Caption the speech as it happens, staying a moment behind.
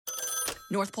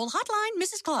North Pole Hotline,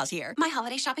 Mrs. Claus here. My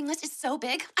holiday shopping list is so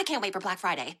big, I can't wait for Black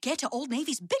Friday. Get to Old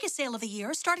Navy's biggest sale of the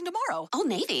year starting tomorrow. Old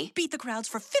Navy? Beat the crowds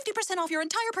for 50% off your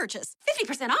entire purchase.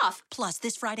 50% off? Plus,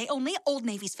 this Friday only, Old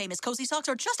Navy's famous cozy socks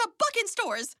are just $1 in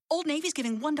stores. Old Navy's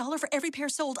giving $1 for every pair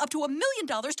sold up to $1 million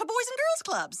to boys and girls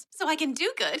clubs. So I can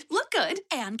do good, look good.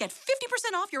 And get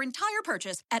 50% off your entire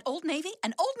purchase at Old Navy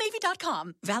and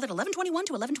OldNavy.com. Valid 11/21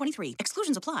 to 11/23.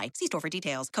 Exclusions apply. See store for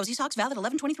details. Cozy socks valid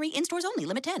 11/23 in stores only.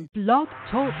 Limit 10. Blog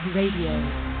Talk Radio.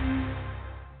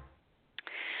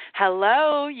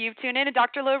 Hello, you've tuned in to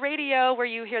Dr. Low Radio, where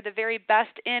you hear the very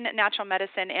best in natural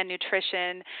medicine and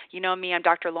nutrition. You know me, I'm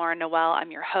Dr. Lauren Noel.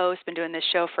 I'm your host. Been doing this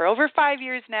show for over 5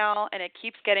 years now, and it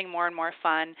keeps getting more and more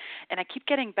fun, and I keep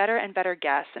getting better and better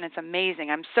guests, and it's amazing.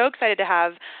 I'm so excited to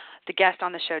have the guest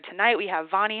on the show tonight. We have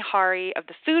Vani Hari of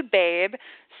the Food Babe.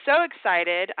 So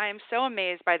excited. I am so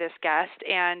amazed by this guest,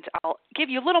 and I'll give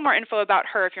you a little more info about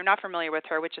her if you're not familiar with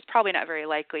her, which is probably not very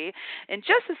likely, in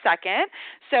just a second.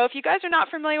 So if you guys are not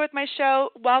familiar with my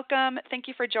show, welcome. Thank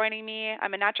you for joining me.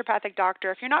 I'm a naturopathic doctor.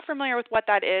 If you're not familiar with what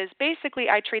that is, basically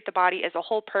I treat the body as a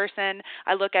whole person.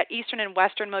 I look at Eastern and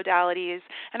Western modalities,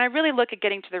 and I really look at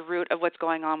getting to the root of what's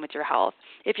going on with your health.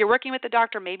 If you're working with a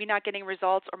doctor, maybe not getting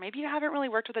results, or maybe you haven't really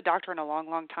worked with a doctor in a long,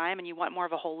 long time and you want more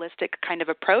of a holistic kind of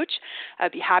approach,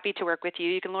 I'd be happy to work with you.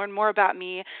 You can learn more about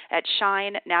me at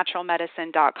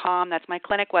shinenaturalmedicine.com. That's my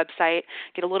clinic website.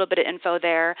 Get a little bit of info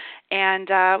there. And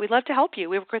we'd love to help you.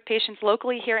 We work with patients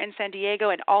locally here in San Diego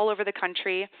and all over the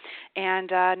country. And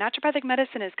naturopathic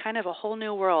medicine is kind of a whole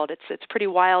new world. It's a pretty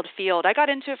wild field. I got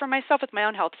into it for myself with my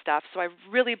own health stuff, so I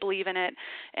really believe in it,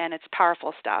 and it's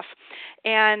powerful stuff.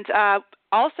 And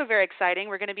also very exciting,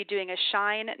 we're going to be doing a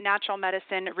Shine Natural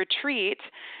Medicine retreat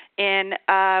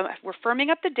we're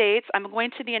firming up the dates. I'm going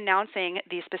to be announcing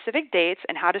the specific dates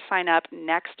and how to sign up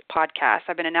next podcast.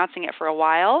 I've been announcing it for a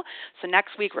while. So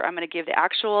next week I'm going to give the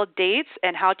actual dates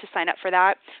and how to sign up for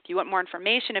that. If you want more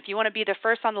information, if you want to be the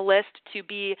first on the list to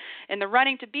be in the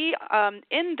running to be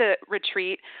in the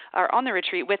retreat or on the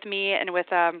retreat with me and with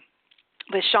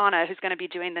Shauna, who's going to be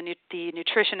doing the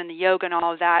nutrition and the yoga and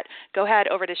all of that, go ahead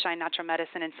over to Shine Natural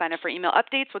Medicine and sign up for email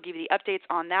updates. We'll give you the updates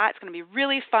on that. It's going to be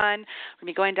really fun. We're going to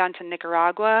be going down to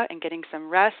Nicaragua and getting some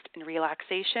rest and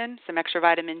relaxation, some extra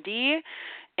vitamin D,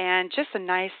 and just a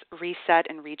nice reset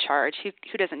and recharge.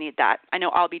 Who doesn't need that? I know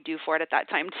I'll be due for it at that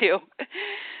time too.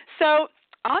 So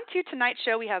on to tonight's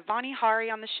show, we have Vani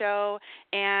Hari on the show,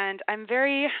 and I'm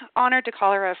very honored to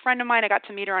call her a friend of mine. I got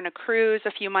to meet her on a cruise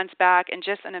a few months back, and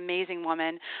just an amazing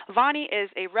woman. Vani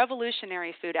is a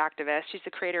revolutionary food activist. She's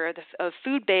the creator of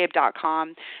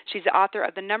foodbabe.com. She's the author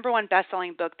of the #1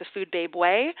 best-selling book, The Food Babe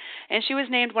Way, and she was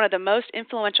named one of the most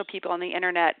influential people on the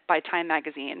internet by Time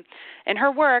magazine. In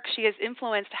her work, she has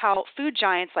influenced how food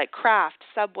giants like Kraft,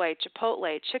 Subway,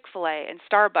 Chipotle, Chick-fil-A, and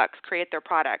Starbucks create their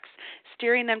products,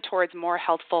 steering them towards more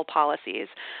healthful policies.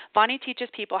 Vani teaches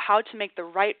people how to make the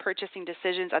right purchasing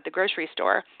decisions at the grocery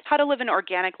store, how to live an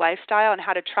organic lifestyle, and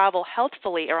how to travel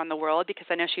healthfully around the world, because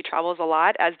I know she travels a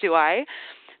lot, as do I.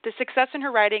 The success in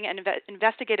her writing and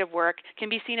investigative work can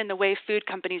be seen in the way food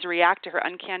companies react to her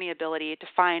uncanny ability to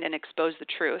find and expose the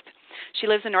truth. She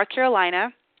lives in North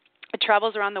Carolina. It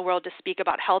travels around the world to speak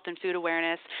about health and food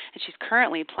awareness, and she's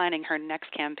currently planning her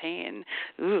next campaign.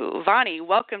 Ooh, Vani,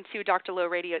 welcome to Dr. Low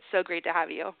Radio. It's so great to have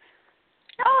you.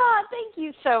 Oh, thank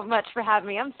you so much for having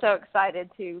me. I'm so excited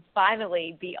to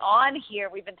finally be on here.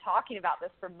 We've been talking about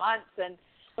this for months, and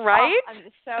right? I'm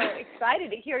just so excited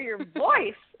to hear your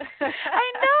voice.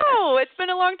 I know. It's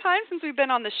been a long time since we've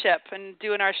been on the ship and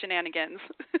doing our shenanigans.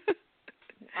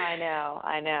 I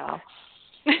know.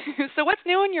 So what's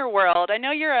new in your world? I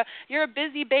know you're a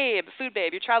busy babe, food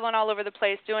babe. You're traveling all over the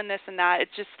place doing this and that.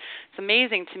 It's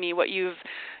amazing to me what you've,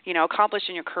 accomplished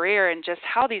in your career and just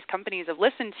how these companies have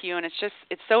listened to you, and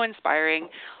it's so inspiring.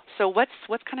 So what's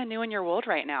kind of new in your world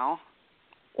right now?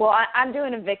 Well, I'm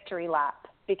doing a victory lap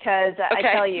because okay.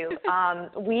 I tell you,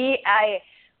 we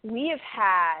have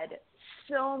had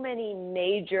so many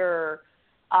major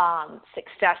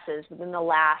successes within the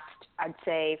last, I'd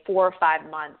say, 4 or 5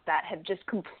 months that have just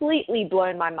completely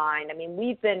blown my mind. I mean,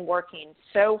 we've been working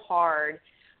so hard,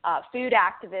 food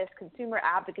activists, consumer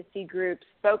advocacy groups,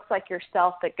 folks like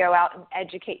yourself that go out and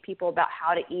educate people about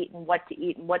how to eat and what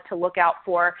to look out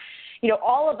for.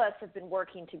 All of us have been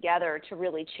working together to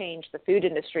really change the food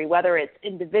industry, whether it's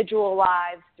individual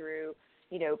lives through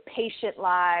patient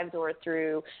lives or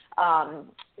through,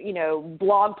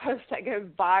 blog posts that go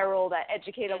viral that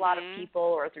educate a lot of people,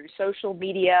 or through social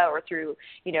media, or through,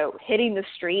 hitting the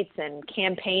streets and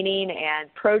campaigning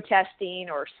and protesting,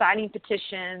 or signing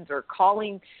petitions, or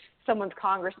calling someone's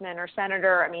congressman or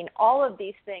senator. I mean, all of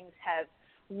these things have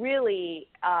really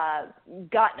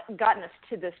gotten us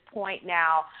to this point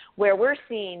now where we're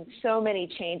seeing so many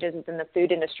changes within the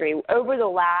food industry. Over the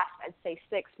last, I'd say,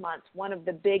 6 months, one of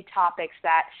the big topics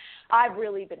that I've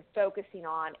really been focusing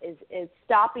on is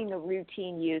stopping the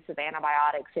routine use of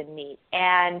antibiotics in meat.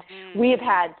 And we have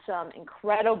had some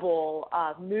incredible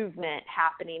movement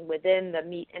happening within the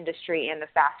meat industry and the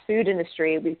fast food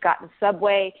industry. We've gotten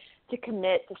Subway to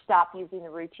commit to stop using the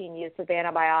routine use of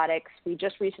antibiotics. We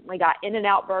just recently got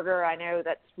In-N-Out Burger. I know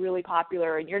that's really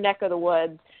popular in your neck of the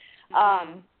woods.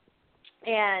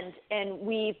 And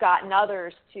we've gotten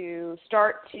others to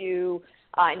start to,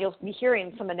 and you'll be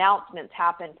hearing some announcements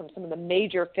happen from some of the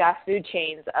major fast food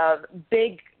chains of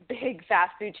big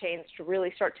fast food chains to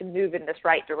really start to move in this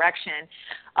right direction.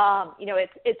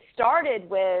 It started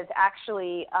with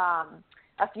actually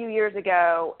a few years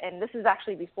ago, and this is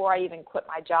actually before I even quit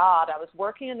my job. I was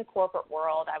working in the corporate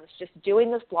world. I was just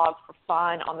doing this blog for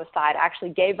fun on the side. I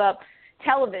actually gave up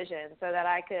television so that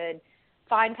I could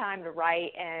find time to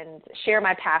write and share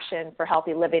my passion for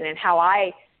healthy living and how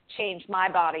I changed my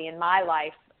body and my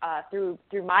life through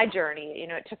my journey.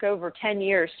 It took over 10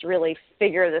 years to really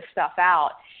figure this stuff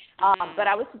out. But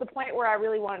I was to the point where I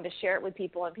really wanted to share it with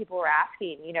people, and people were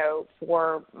asking,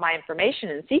 for my information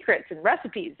and secrets and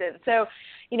recipes. And so,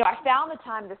 I found the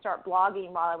time to start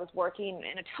blogging while I was working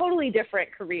in a totally different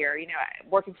career,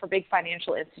 working for big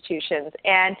financial institutions.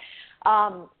 And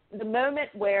the moment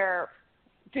where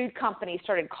food companies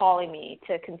started calling me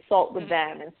to consult with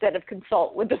them instead of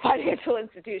consult with the financial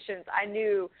institutions, I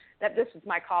knew that this was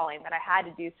my calling, that I had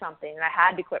to do something, and I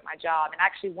had to quit my job. And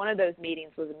actually one of those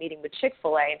meetings was a meeting with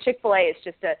Chick-fil-A. And Chick-fil-A is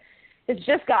it's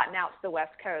just gotten out to the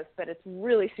West Coast, but it's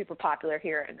really super popular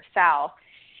here in the South.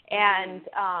 And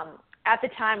at the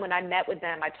time when I met with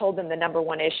them, I told them the number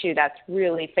one issue that's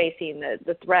really facing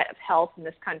the threat of health in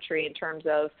this country in terms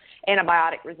of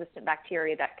antibiotic-resistant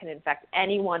bacteria that can infect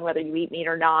anyone, whether you eat meat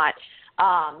or not,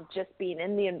 just being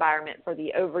in the environment for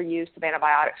the overuse of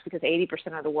antibiotics, because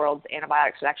 80% of the world's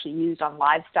antibiotics are actually used on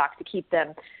livestock to keep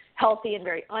them healthy in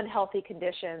very unhealthy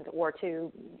conditions or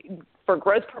for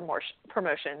growth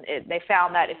promotion. They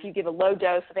found that if you give a low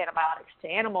dose of antibiotics to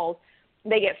animals,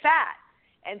 they get fat.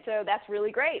 And so that's really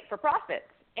great for profits.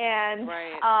 And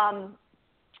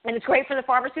and it's great for the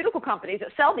pharmaceutical companies that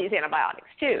sell these antibiotics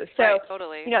too. So,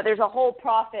 totally. There's a whole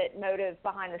profit motive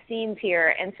behind the scenes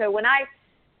here. And so when I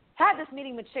had this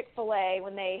meeting with Chick-fil-A,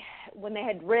 when they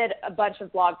had read a bunch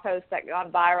of blog posts that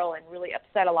gone viral and really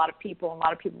upset a lot of people, and a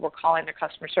lot of people were calling their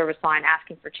customer service line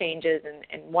asking for changes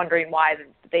and wondering why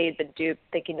they had been duped,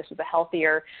 thinking this was a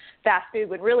healthier fast food,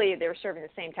 when really they were serving the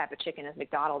same type of chicken as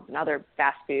McDonald's and other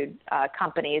fast food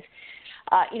companies.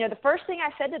 The first thing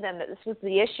I said to them that this was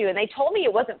the issue, and they told me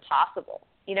it wasn't possible.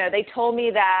 They told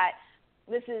me that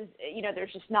this is,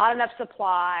 there's just not enough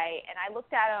supply. And I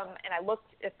looked at him, and I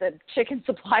looked at the chicken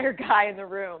supplier guy in the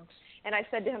room, and I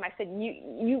said to him,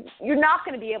 you're not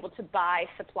going to be able to buy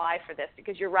supply for this,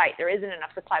 because you're right, there isn't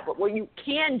enough supply. But what you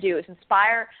can do is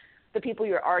inspire the people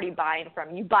you're already buying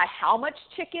from. You buy how much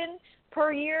chicken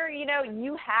per year?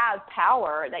 You have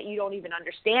power that you don't even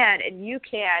understand, and you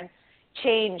can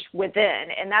change within.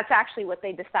 And that's actually what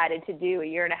they decided to do a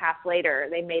year and a half later.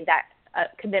 They made that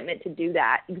commitment to do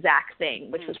that exact thing,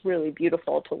 which was really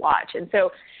beautiful to watch. And so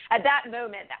at that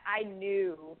moment, I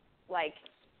knew,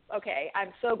 okay,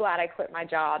 I'm so glad I quit my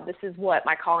job. This is what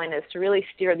my calling is, to really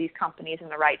steer these companies in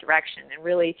the right direction and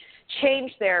really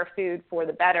change their food for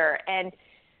the better. And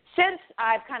since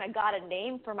I've kind of got a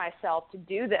name for myself to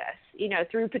do this,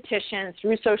 through petitions,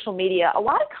 through social media, a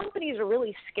lot of companies are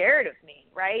really scared of me,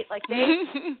 right? Like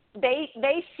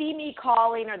they see me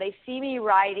calling or they see me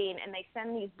writing, and they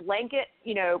send these blanket,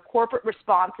 corporate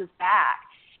responses back.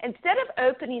 Instead of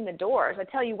opening the doors, I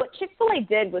tell you what Chick-fil-A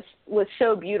did was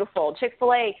so beautiful.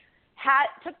 Chick-fil-A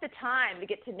took the time to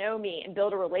get to know me and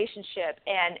build a relationship,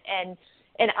 and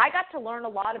I got to learn a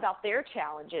lot about their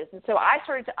challenges. And so I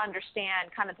started to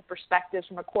understand kind of the perspectives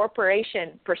from a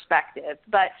corporation perspective,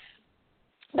 but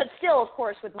still, of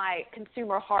course, with my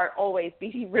consumer heart always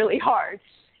beating really hard.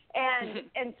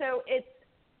 And so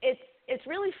it's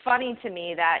really funny to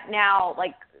me that now,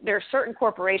 there are certain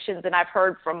corporations, and I've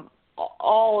heard from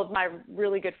all of my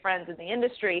really good friends in the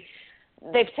industry,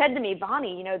 they've said to me,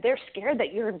 Bonnie, they're scared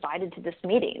that you're invited to this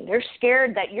meeting. They're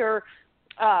scared that you're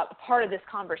part of this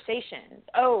conversation.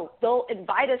 Oh, they'll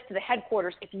invite us to the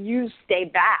headquarters if you stay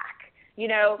back.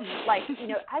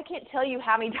 I can't tell you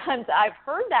how many times I've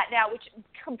heard that now, which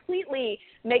completely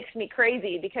makes me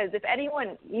crazy, because if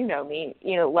anyone, me,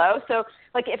 Lo, so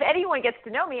if anyone gets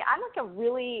to know me, I'm a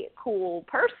really cool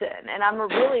person, and I'm a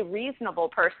really reasonable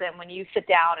person when you sit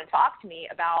down and talk to me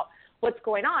about what's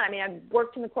going on. I mean, I've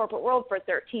worked in the corporate world for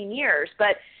 13 years,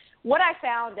 but what I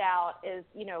found out is,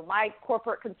 my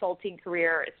corporate consulting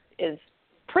career is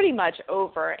pretty much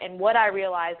over. And what I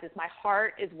realized is my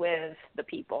heart is with the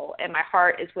people, and my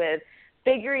heart is with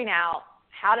figuring out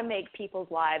how to make people's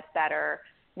lives better,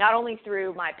 not only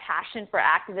through my passion for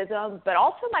activism, but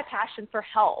also my passion for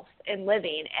health and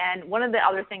living. And one of the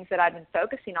other things that I've been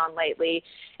focusing on lately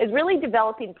is really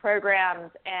developing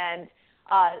programs and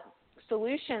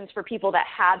solutions for people that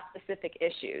have specific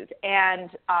issues. And,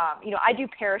 I do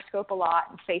Periscope a lot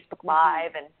and Facebook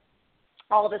Live and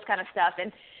all of this kind of stuff.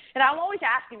 And I'm always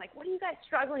asking, like, what are you guys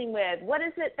struggling with? What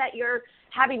is it that you're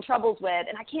having troubles with?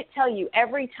 And I can't tell you,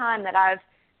 every time that I've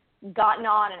gotten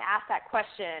on and asked that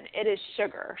question, it is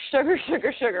sugar.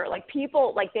 Like,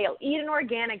 people, like, they'll eat an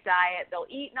organic diet, they'll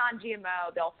eat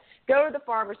non-GMO, they'll go to the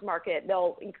farmer's market,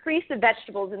 they'll increase the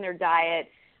vegetables in their diet,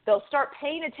 they'll start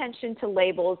paying attention to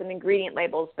labels and ingredient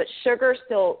labels, but sugar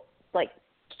still,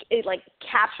 it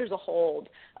captures a hold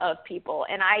of people.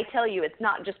 And I tell you, it's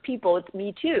not just people, it's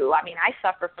me too. I mean, I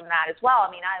suffer from that as well.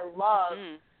 I mean, I love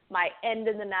my end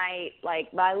of the night,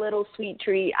 like my little sweet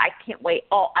treat. I can't wait.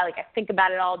 I think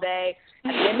about it all day.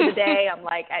 At the end of the day, I'm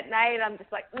like, at night, I'm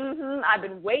just like, I've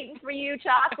been waiting for you,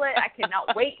 chocolate. I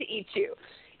cannot wait to eat you.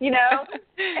 Yeah.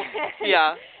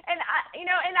 And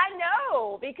I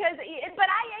know because, but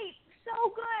I ate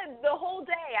so good the whole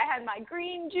day. I had my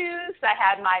green juice, I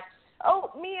had my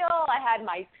oatmeal, I had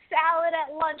my salad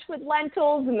at lunch with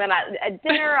lentils, and then at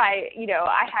dinner, I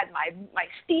had my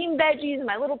steamed veggies and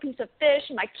my little piece of fish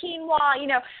and my quinoa.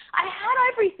 I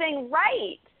had everything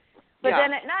right. But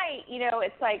then at night,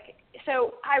 it's like,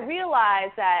 so I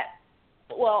realized that,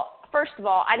 well, first of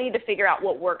all, I need to figure out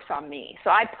what works on me. So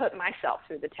I put myself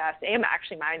through the test, and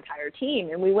actually my entire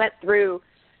team, and we went through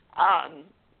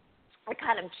a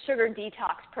kind of sugar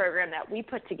detox program that we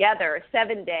put together, a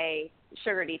 7-day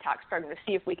sugar detox program, to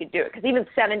see if we could do it. Because even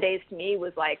 7 days to me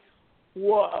was like,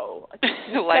 whoa,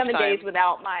 7 days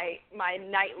without my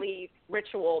nightly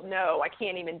ritual, no, I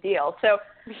can't even deal. So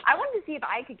I wanted to see if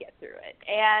I could get through it,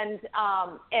 and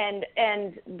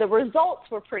the results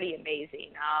were pretty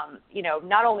amazing.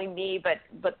 Not only me, but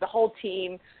the whole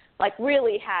team,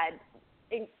 really had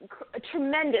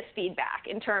tremendous feedback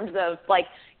in terms of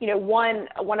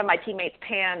one of my teammates,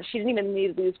 Pam, she didn't even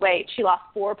need to lose weight. She lost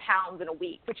 4 pounds in a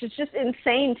week, which is just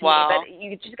insane to me. But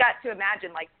you just got to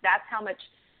imagine, that's how much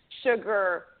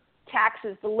sugar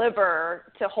taxes the liver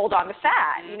to hold on to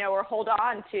fat, or hold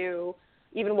on to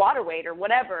even water weight or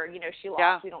whatever, she lost.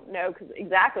 Yeah. We don't know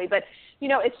exactly, but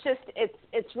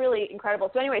it's really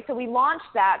incredible. So anyway, so we launched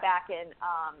that back in,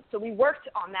 so we worked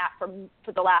on that for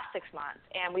the last 6 months,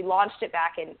 and we launched it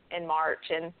back in March,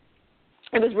 and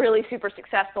it was really super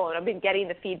successful. And I've been getting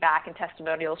the feedback and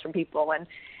testimonials from people, and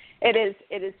it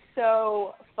is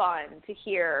so fun to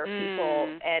hear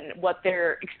people and what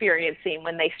they're experiencing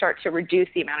when they start to reduce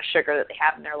the amount of sugar that they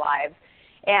have in their lives.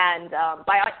 And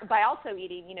by also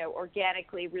eating,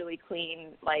 organically really clean,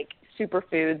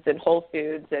 superfoods and whole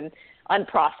foods and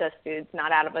unprocessed foods,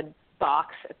 not out of a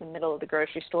box at the middle of the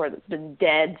grocery store that's been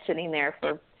dead, sitting there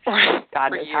for God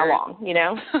knows how long,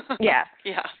 Yeah.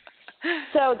 Yeah.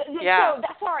 So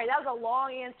that's sorry, that was a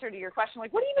long answer to your question.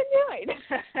 What have you been doing?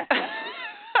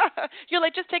 You're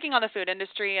just taking on the food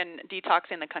industry and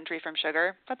detoxing the country from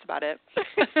sugar. That's about it.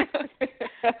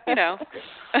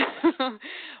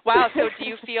 Wow. So do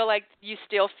you feel like you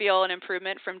still feel an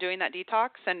improvement from doing that detox?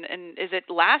 And is it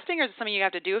lasting, or is it something you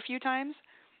have to do a few times?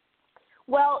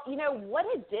 Well, what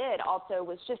it did also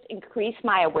was just increase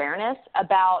my awareness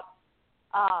about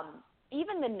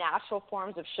even the natural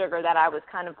forms of sugar that I was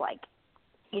kind of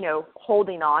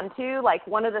holding on to.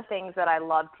 One of the things that I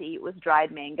loved to eat was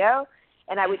dried mango.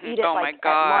 And I would eat it at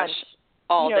lunch.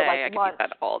 All day. I could eat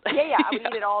that all day. Yeah, I would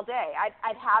eat it all day.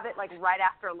 I'd have it right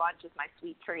after lunch as my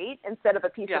sweet treat instead of a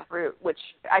piece of fruit, which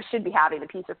I should be having a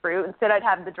piece of fruit. Instead, I'd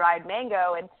have the dried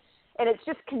mango, and it's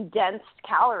just condensed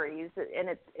calories, and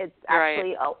it's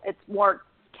actually it's more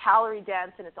calorie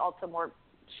dense, and it's also more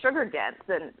sugar dense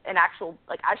than an actual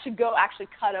I should go actually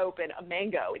cut open a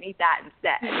mango and eat that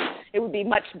instead. It would be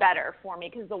much better for me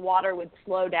because the water would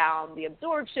slow down the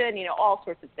absorption, all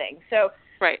sorts of things. So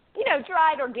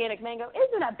dried organic mango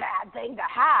isn't a bad thing to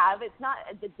have. It's not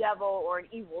the devil or an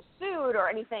evil food or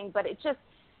anything, but it just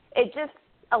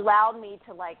allowed me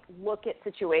to look at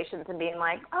situations and being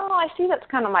I see that's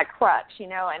kind of my crutch,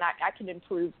 and I can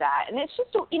improve that. And it's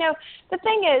just, the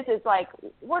thing is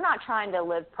we're not trying to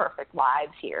live perfect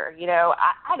lives here.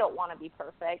 I don't want to be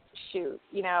perfect. Shoot,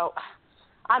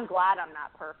 I'm glad I'm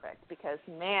not perfect because,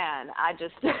 man, I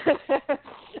just,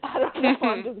 I don't know,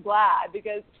 I'm just glad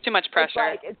because too much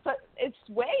pressure. It's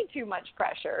way too much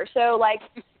pressure. So, like,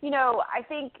 I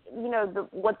think,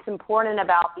 what's important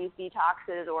about these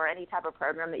detoxes or any type of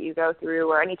program that you go through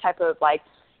or any type of, like,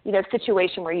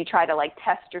 situation where you try to, like,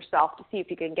 test yourself to see if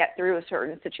you can get through a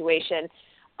certain situation,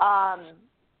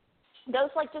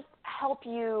 those, like, just help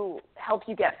you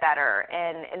get better,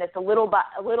 and it's a little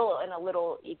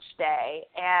each day,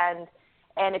 and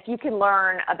if you can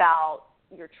learn about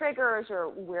your triggers or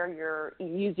where you're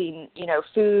using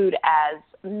food as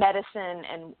medicine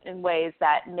and in ways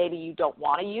that maybe you don't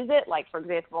want to use it, like, for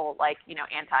example, like,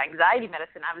 anti-anxiety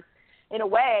medicine. I was, in a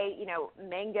way,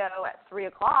 mango at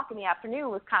 3:00 in the afternoon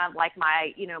was kind of like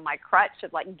my my crutch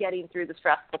of, like, getting through the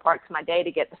stressful parts of my day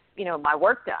to get my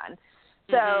work done.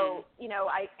 So,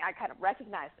 I kind of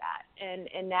recognize that.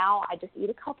 And now I just eat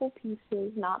a couple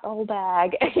pieces, not the whole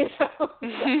bag. So.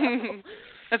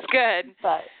 That's good.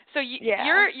 But, so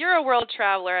you're a world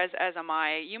traveler, as am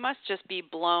I. You must just be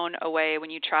blown away when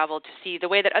you travel to see the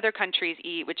way that other countries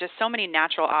eat with just so many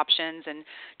natural options and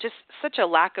just such a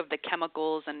lack of the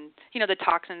chemicals and, the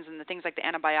toxins and the things like the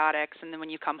antibiotics. And then when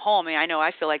you come home, I know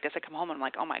I feel like this. I come home and I'm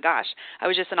like, oh, my gosh. I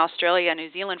was just in Australia and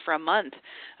New Zealand for a month,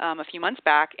 a few months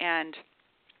back, and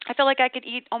I feel like I could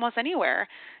eat almost anywhere,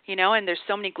 and there's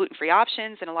so many gluten-free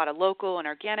options and a lot of local and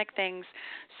organic things.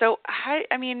 So, how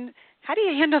do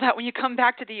you handle that when you come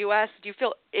back to the U.S.? Do you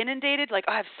feel inundated, like,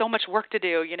 I have so much work to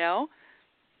do,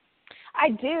 I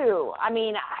do. I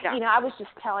mean, I was just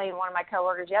telling one of my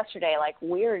coworkers yesterday, like,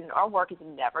 our work is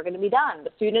never going to be done. The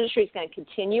food industry is going to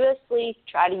continuously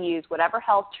try to use whatever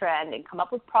health trend and come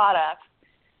up with products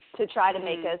to try to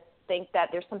make us think that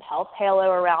there's some health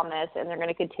halo around this, and they're going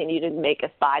to continue to make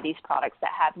us buy these products that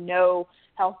have no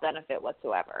health benefit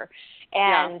whatsoever.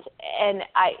 And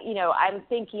I'm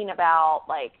thinking about,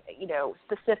 like,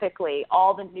 specifically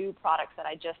all the new products that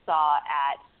I just saw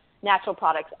at Natural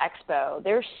Products Expo.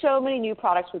 There's so many new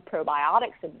products with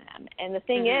probiotics in them. And the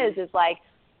thing is like,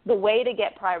 the way to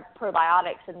get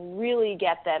probiotics and really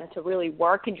get them to really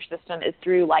work in your system is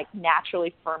through, like,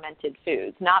 naturally fermented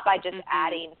foods, not by just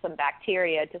adding some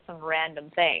bacteria to some random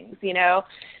things,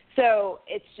 So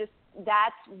it's just,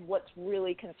 that's what's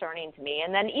really concerning to me.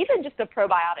 And then even just the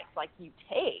probiotics, like, you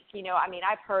take,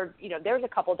 I've heard, there's a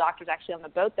couple doctors actually on the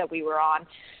boat that we were on,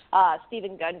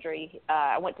 Stephen Gundry,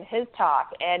 I went to his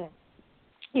talk, and,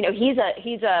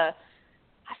 he's a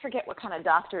I forget what kind of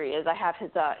doctor he is. I have his,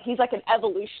 he's like an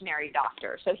evolutionary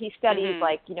doctor. So he studies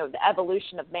like, the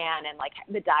evolution of man and, like,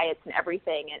 the diets and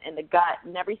everything and the gut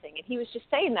and everything. And he was just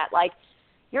saying that, like,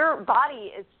 your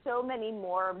body is so many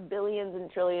more billions and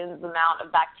trillions amount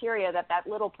of bacteria that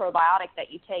little probiotic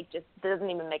that you take just doesn't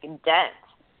even make a dent.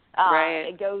 Right.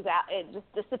 It goes out, it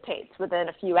just dissipates within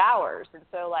a few hours. And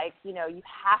so, like, you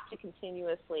have to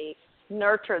continuously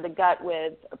nurture the gut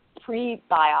with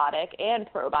prebiotic and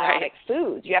probiotic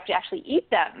foods. You have to actually eat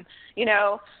them,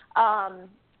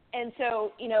 and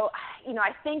so,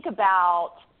 I think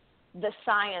about the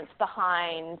science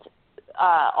behind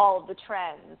all of the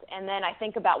trends, and then I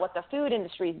think about what the food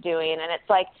industry is doing, and it's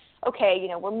like, okay,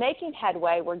 we're making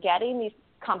headway. We're getting these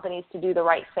companies to do the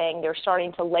right thing. They're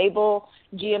starting to label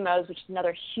GMOs, which is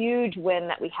another huge win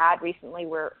that we had recently.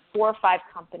 We're 4 or 5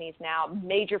 companies now,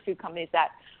 major food companies that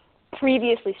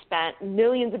previously spent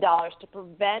millions of dollars to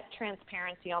prevent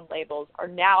transparency on labels are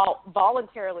now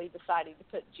voluntarily deciding to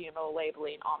put GMO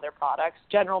labeling on their products.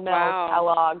 General Mills,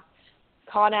 Kellogg's,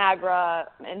 ConAgra,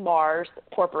 and Mars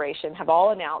Corporation have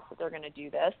all announced that they're going to do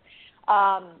this,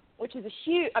 which is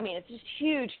it's just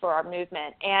huge for our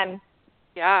movement. And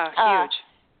huge.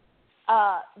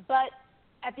 But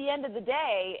at the end of the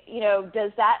day,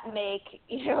 does that make,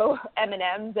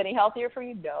 M&Ms any healthier for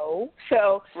you? No.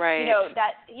 So,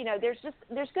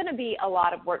 there's going to be a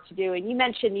lot of work to do. And you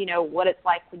mentioned, what it's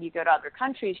like when you go to other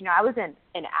countries. I was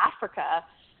in Africa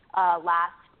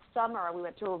last summer. We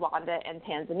went to Rwanda and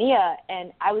Tanzania,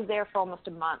 and I was there for almost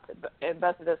a month in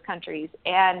both of those countries.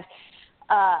 And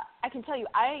I can tell you,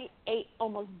 I ate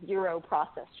almost zero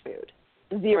processed food.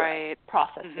 Zero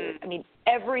processed food. I mean,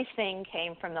 everything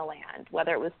came from the land,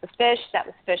 whether it was the fish that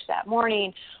was fished that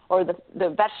morning or the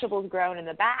vegetables grown in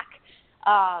the back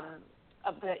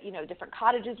of the, different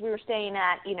cottages we were staying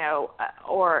at,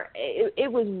 or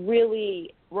it was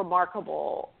really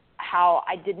remarkable how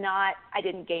I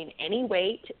didn't gain any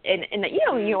weight. And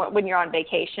when you're on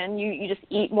vacation, you just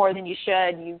eat more than you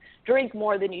should. You drink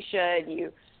more than you should.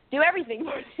 You do everything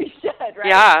more than you should,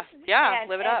 right? Yeah,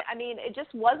 live it up. I mean, it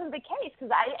just wasn't the case because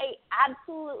I ate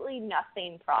absolutely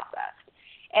nothing processed.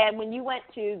 And when you went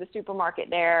to the supermarket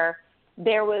there,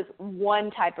 there was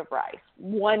one type of rice,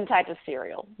 one type of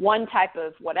cereal, one type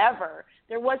of whatever.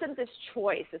 There wasn't this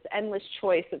choice, this endless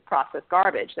choice of processed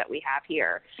garbage that we have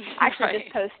here. I actually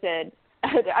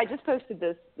just posted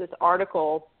this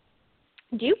article.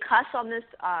 Do you cuss on this?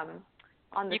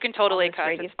 You can totally cuss.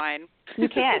 Radio? It's fine. You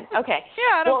can. Okay.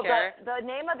 Yeah, I don't care. The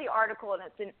name of the article,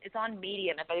 and it's on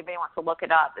Medium. If anybody wants to look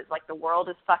it up, is like "The World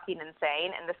is Fucking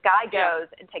Insane," and this guy goes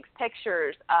and takes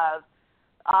pictures of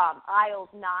aisles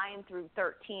 9 through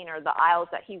 13, or the aisles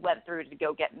that he went through to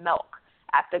go get milk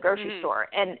at the grocery store.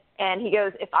 And he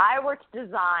goes, if I were to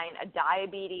design a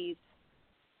diabetes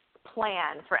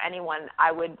plan for anyone,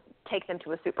 I would take them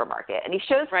to a supermarket. And he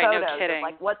shows photos of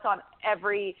like what's on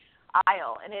every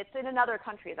aisle, and it's in another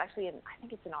country. It's actually I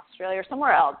think it's in Australia or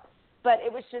somewhere else. But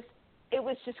it was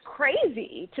just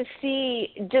crazy to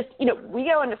see. Just, you know, we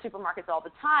go into supermarkets all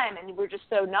the time, and we're just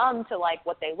so numb to like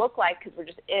what they look like because we're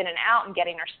just in and out and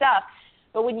getting our stuff.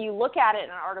 But when you look at it in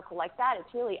an article like that,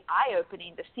 it's really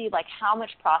eye-opening to see like how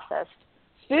much processed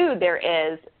food there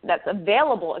is that's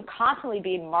available and constantly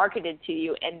being marketed to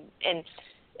you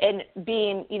and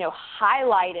being, you know,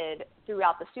 highlighted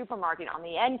throughout the supermarket on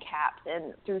the end caps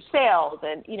and through sales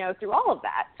and, you know, through all of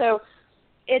that. So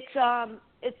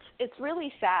it's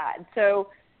really sad. So,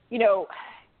 you know,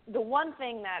 the one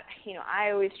thing that, you know,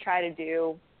 I always try to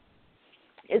do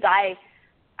is I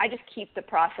just keep the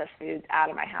processed foods out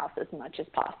of my house as much as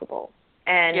possible.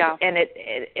 And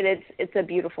it's a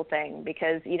beautiful thing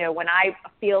because, you know, when I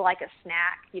feel like a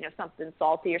snack, you know, something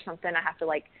salty or something, I have to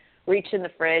like reach in the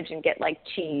fridge and get like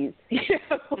cheese, you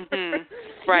know,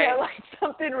 right. You know, like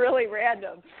something really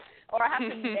random. Or I have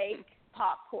to make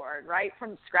popcorn right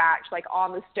from scratch, like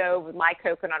on the stove with my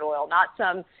coconut oil, not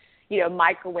some, you know,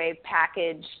 microwave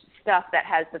packaged stuff that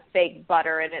has the fake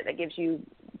butter in it that gives you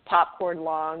popcorn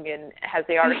lung and has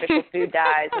the artificial food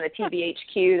dyes and the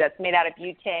TBHQ that's made out of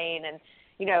butane and,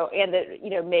 you know, and the,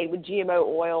 you know, made with GMO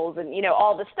oils and, you know,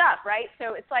 all the stuff, right?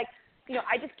 So it's like, you know,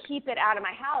 I just keep it out of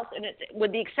my house, and it's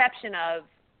with the exception of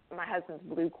my husband's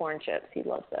blue corn chips. He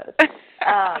loves those.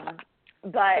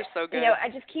 But, so good. You know, I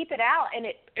just keep it out, and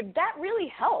that really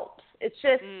helps. It's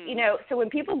just, you know, so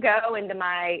when people go into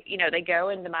my, you know, they go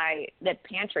into the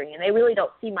pantry, and they really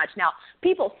don't see much. Now,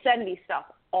 people send me stuff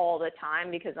all the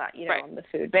time because, you know, I'm the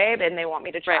food babe, and they want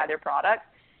me to try their products.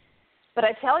 But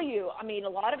I tell you, I mean, a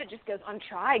lot of it just goes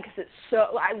untried because it's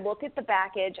so – I look at the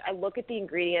package, I look at the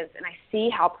ingredients, and I see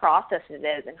how processed it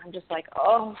is, and I'm just like,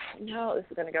 oh, no, this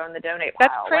is going to go in the donate pile.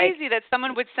 That's crazy that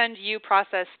someone would send you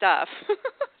processed stuff.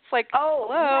 It's like, oh,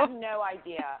 hello. You have no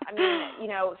idea. I mean, you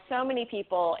know, so many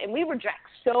people – and we reject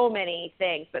so many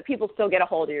things, but people still get a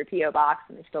hold of your P.O. box,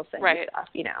 and they still send you stuff,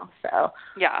 you know. So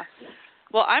yeah.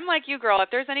 Well, I'm like you, girl. If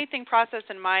there's anything processed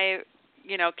in my,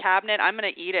 you know, cabinet, I'm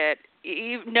going to eat it.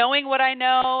 Knowing what I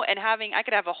know and I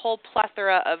could have a whole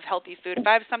plethora of healthy food. If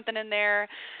I have something in there,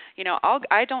 you know,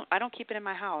 I don't keep it in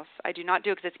my house. I do not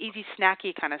do it because it's easy,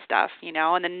 snacky kind of stuff, you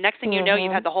know. And the next thing you know,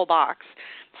 you've had the whole box.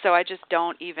 So I just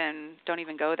don't even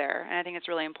go there. And I think it's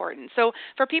really important. So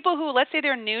for people who, let's say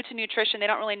they're new to nutrition, they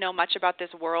don't really know much about this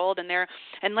world,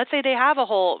 and let's say they have a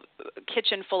whole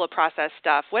kitchen full of processed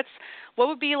stuff. What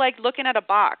would be like looking at a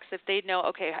box if they know,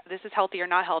 okay, this is healthy or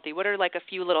not healthy? What are like a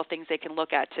few little things they can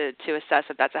look at to assess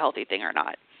if that's a healthy thing or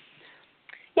not?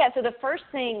 Yeah, so the first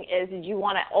thing is you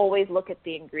want to always look at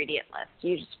the ingredient list.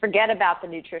 You just forget about the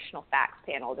nutritional facts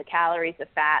panel, the calories, the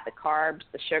fat, the carbs,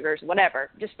 the sugars, whatever.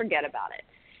 Just forget about it.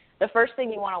 The first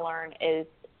thing you want to learn is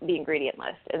the ingredient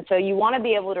list. And so you want to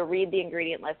be able to read the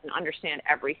ingredient list and understand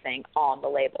everything on the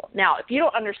label. Now, if you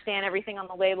don't understand everything on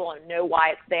the label and know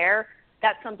why it's there,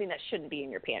 that's something that shouldn't be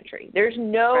in your pantry. There's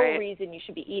no reason you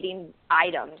should be eating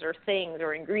items or things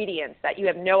or ingredients that you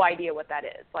have no idea what that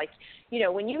is. Like, you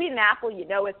know, when you eat an apple, you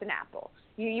know it's an apple.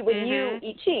 You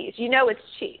eat cheese, you know it's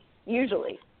cheese,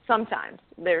 usually. Sometimes.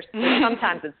 There's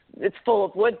sometimes it's full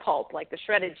of wood pulp, like the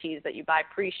shredded cheese that you buy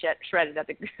pre-shredded at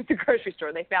the grocery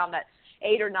store. They found that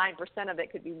 8 or 9% of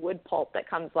it could be wood pulp that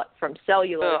comes from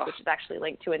cellulose, which is actually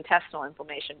linked to intestinal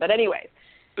inflammation. But anyways,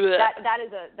 that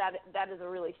is a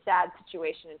really sad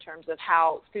situation in terms of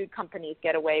how food companies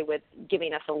get away with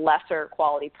giving us a lesser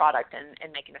quality product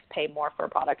and making us pay more for a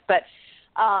product. But,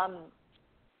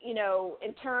 you know,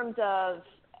 in terms of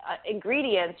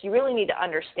ingredients, you really need to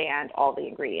understand all the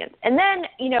ingredients. And then,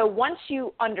 you know, once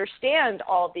you understand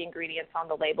all of the ingredients on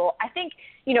the label, I think,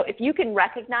 you know, if you can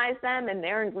recognize them and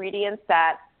they're ingredients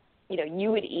that, you know,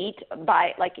 you would eat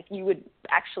by, like if you would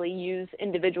actually use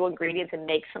individual ingredients and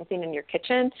make something in your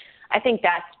kitchen, I think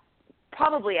that's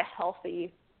probably a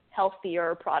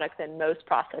healthier product than most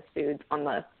processed foods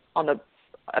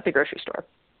at the grocery store.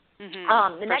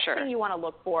 The next thing you want to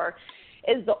look for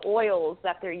is the oils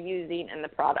that they're using in the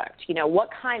product. You know, what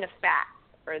kind of fats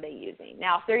are they using?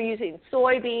 Now, if they're using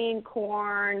soybean,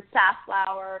 corn,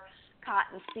 safflower,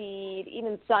 cottonseed,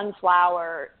 even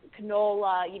sunflower,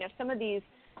 canola, you know, some of these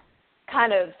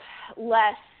kind of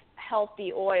less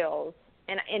healthy oils,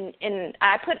 and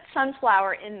I put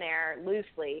sunflower in there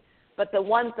loosely, but the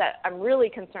ones that I'm really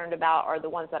concerned about are the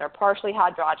ones that are partially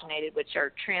hydrogenated, which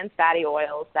are trans fatty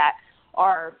oils that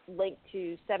are linked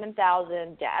to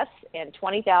 7,000 deaths and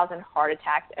 20,000 heart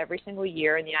attacks every single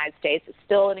year in the United States. It's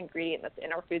still an ingredient that's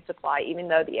in our food supply, even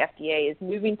though the FDA is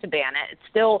moving to ban it. It's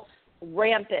still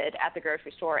rampant at the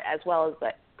grocery store as well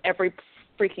as every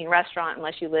freaking restaurant,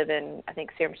 unless you live in, I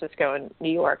think, San Francisco and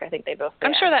New York. I think they both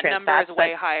ban. I'm sure that number is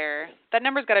way higher. That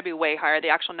number's got to be way higher, the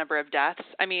actual number of deaths.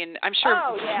 I mean, I'm sure.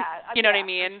 Oh, yeah. You know what I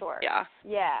mean? Sure. Yeah.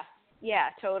 Yeah,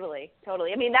 totally.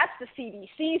 I mean, that's the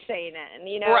CDC saying it, and,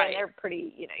 you know, right. And they're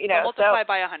pretty, you know. Multiply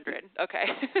by 100. Okay.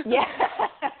 Yeah.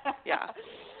 Yeah.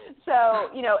 So,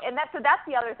 you know, and that's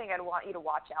the other thing I'd want you to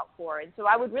watch out for. And so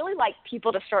I would really like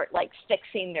people to start, like,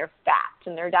 fixing their fats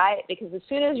in their diet, because as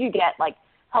soon as you get, like,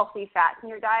 healthy fats in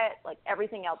your diet, like,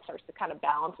 everything else starts to kind of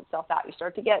balance itself out. You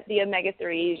start to get the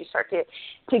omega-3s. You start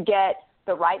to get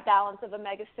the right balance of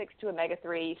omega-6 to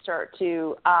omega-3. You start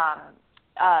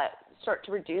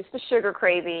to reduce the sugar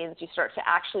cravings. You start to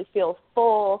actually feel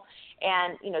full.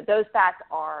 And, you know, those fats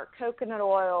are coconut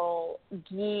oil,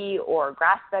 ghee or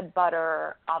grass-fed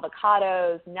butter,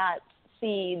 avocados, nuts,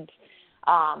 seeds,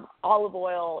 olive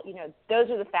oil. You know, those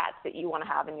are the fats that you want to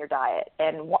have in your diet,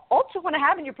 and also want to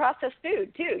have in your processed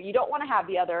food too. You don't want to have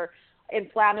the other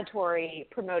inflammatory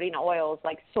promoting oils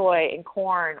like soy and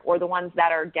corn, or the ones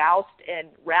that are doused in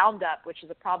Roundup, which is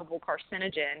a probable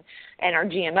carcinogen, and are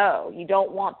GMO. You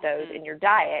don't want those in your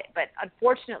diet. But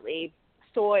unfortunately,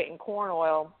 soy and corn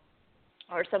oil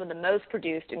are some of the most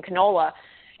produced, and canola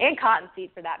and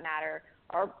cottonseed for that matter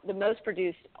are the most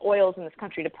produced oils in this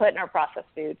country to put in our processed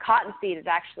food. Cottonseed is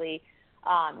actually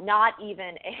not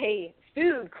even a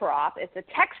food crop. It's a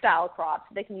textile crop.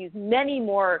 So they can use many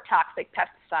more toxic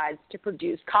pesticides to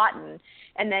produce cotton,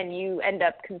 and then you end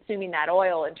up consuming that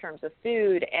oil in terms of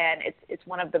food, and it's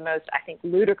one of the most, I think,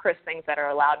 ludicrous things that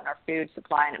are allowed in our food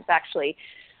supply, and it's actually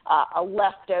a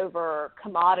leftover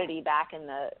commodity back in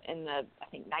the I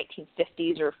think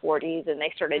 1950s or 40s, and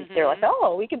they started they're like,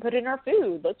 oh, we can put it in our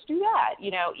food, let's do that,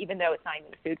 you know, even though it's not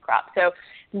even a food crop. So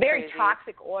very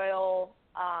toxic oil.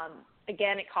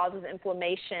 Again, it causes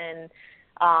inflammation.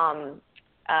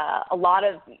 A lot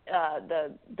of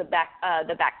the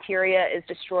bacteria is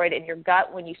destroyed in your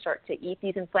gut when you start to eat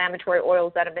these inflammatory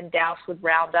oils that have been doused with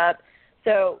Roundup.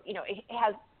 So, you know, it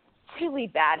has really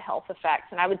bad health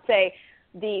effects. And I would say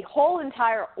the whole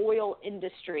entire oil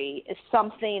industry is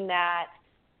something that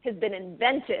has been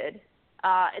invented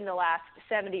in the last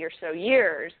 70 or so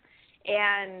years,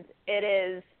 and it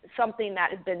is something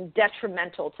that has been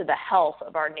detrimental to the health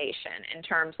of our nation in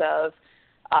terms of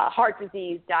heart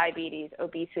disease, diabetes,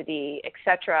 obesity,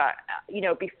 etc. You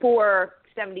know, before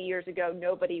 70 years ago,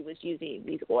 nobody was using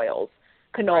these oils,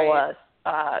 canola,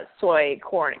 soy,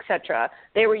 corn, etc.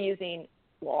 They were using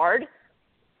lard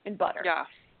and butter. Yeah.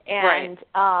 And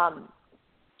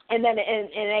and then in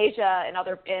Asia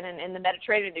and in the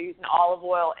Mediterranean, they're using olive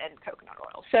oil and coconut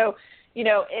oil. So, you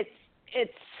know, it's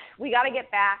we got to get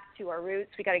back to our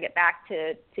roots. We got to get back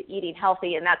to eating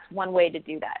healthy, and that's one way to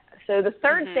do that. So the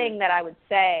third thing that I would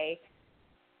say,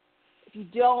 if you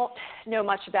don't know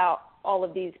much about all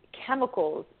of these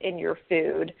chemicals in your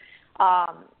food,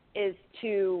 is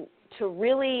to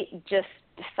really just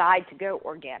decide to go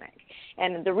organic.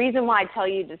 And the reason why I tell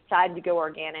you to decide to go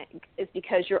organic is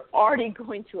because you're already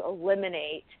going to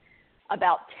eliminate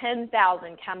about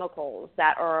 10,000 chemicals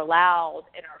that are allowed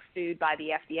in our food by the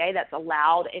FDA, that's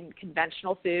allowed in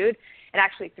conventional food. And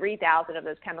actually 3,000 of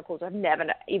those chemicals have never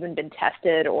even been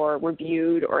tested or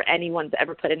reviewed, or anyone's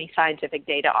ever put any scientific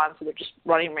data on, so they're just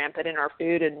running rampant in our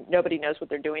food and nobody knows what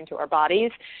they're doing to our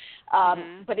bodies.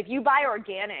 But if you buy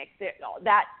organic,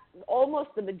 that almost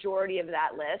the majority of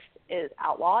that list is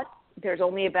outlawed. There's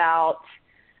only about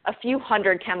a few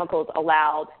hundred chemicals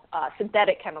allowed,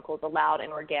 synthetic chemicals allowed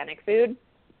in organic food,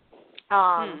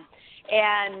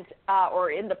 and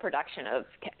or in the production of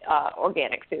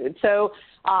organic food. So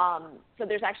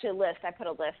there's actually a list. I put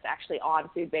a list actually on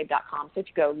foodbabe.com. So if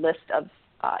you go list of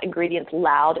ingredients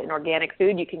allowed in organic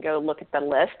food, you can go look at the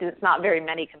list. And it's not very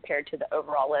many compared to the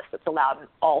overall list that's allowed in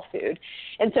all food.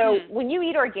 And so when you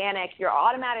eat organic, you're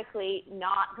automatically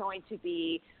not going to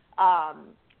be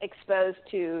exposed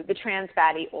to the trans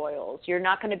fatty oils. You're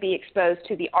not going to be exposed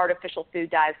to the artificial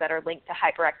food dyes that are linked to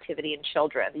hyperactivity in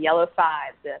children, the yellow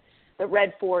 5s, the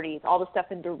red 40s, all the stuff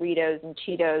in Doritos and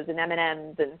Cheetos and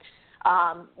M&Ms and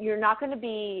You're not going to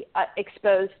be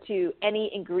exposed to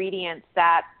any ingredients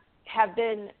that have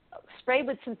been sprayed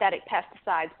with synthetic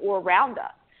pesticides or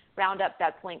Roundup. Roundup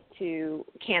that's linked to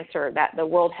cancer, that the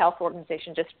World Health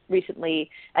Organization just recently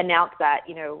announced that,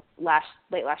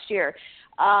 late last year.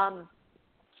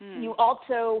 You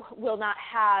also will not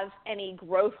have any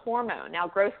growth hormone. Now,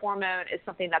 growth hormone is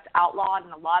something that's outlawed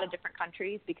in a lot of different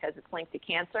countries because it's linked to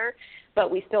cancer,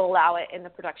 but we still allow it in the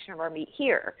production of our meat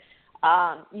here.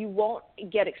 You won't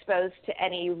get exposed to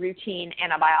any routine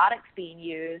antibiotics being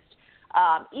used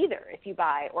either if you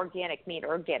buy organic meat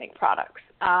or organic products.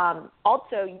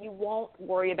 Also, you won't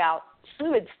worry about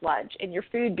fluid sludge in your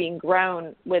food being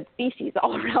grown with feces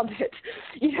all around it,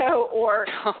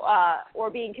 or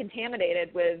being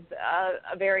contaminated with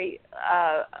a very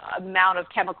amount of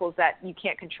chemicals that you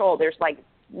can't control. There's like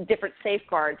different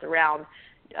safeguards around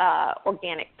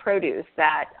organic produce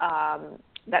that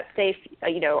safe,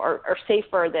 are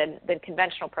safer than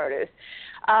conventional produce.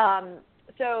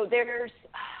 So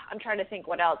I'm trying to think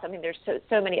what else. I mean, there's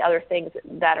so many other things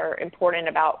that are important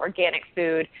about organic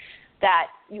food that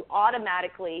you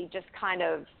automatically just kind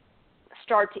of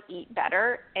start to eat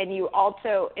better. And you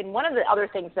also, and one of the other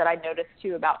things that I noticed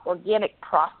too about organic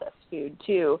processed food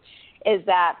too, is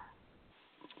that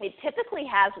it typically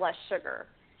has less sugar.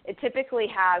 It typically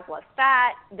has less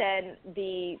fat than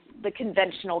the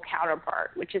conventional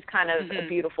counterpart, which is kind of a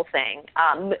beautiful thing.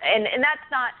 And that's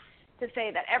not to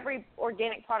say that every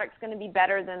organic product is going to be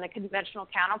better than the conventional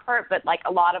counterpart, but like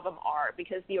a lot of them are,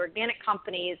 because the organic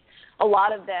companies, a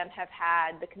lot of them have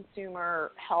had the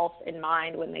consumer health in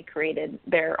mind when they created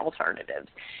their alternatives.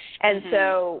 And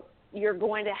so you're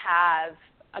going to have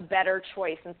a better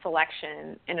choice and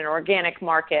selection in an organic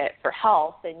market for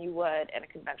health than you would in a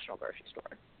conventional grocery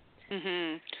store.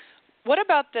 What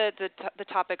about the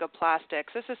topic of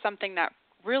plastics? This is something that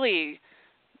really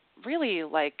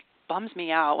like bums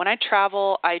me out. When I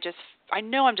travel, I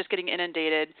know I'm just getting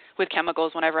inundated with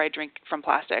chemicals whenever I drink from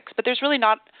plastics. But there's really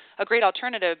not a great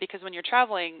alternative, because when you're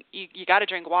traveling, you got to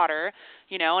drink water,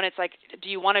 and it's like, do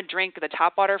you want to drink the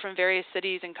tap water from various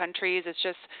cities and countries?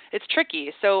 It's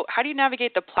tricky. So how do you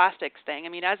navigate the plastics thing? I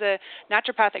mean, as a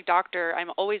naturopathic doctor,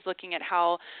 I'm always looking at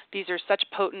how these are such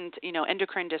potent,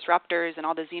 endocrine disruptors and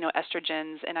all the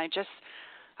xenoestrogens. And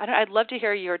I'd love to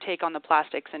hear your take on the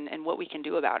plastics and what we can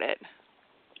do about it.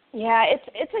 Yeah,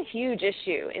 it's a huge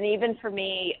issue, and even for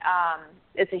me,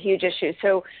 it's a huge issue.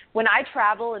 So when I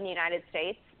travel in the United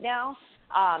States now,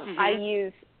 I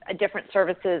use different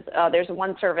services. There's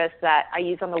one service that I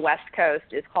use on the West Coast.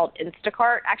 It's called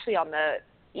Instacart. Actually, on the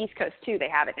East Coast too, they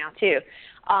have it now too,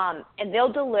 and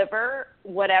they'll deliver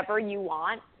whatever you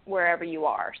want wherever you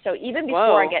are. So even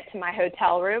before I get to my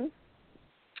hotel room,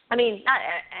 I mean, not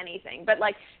anything, but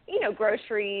like,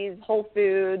 groceries, Whole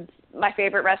Foods, my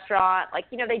favorite restaurant, like,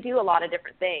 they do a lot of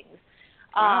different things.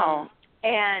 Wow.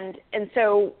 And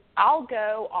so I'll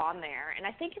go on there, and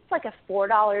I think it's like a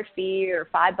 $4 fee or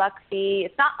 $5 fee.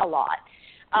 It's not a lot.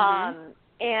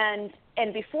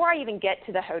 And before I even get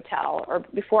to the hotel, or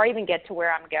before I even get to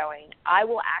where I'm going, I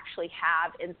will actually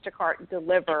have Instacart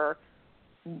deliver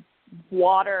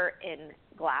water in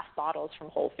glass bottles from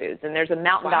Whole Foods, and there's a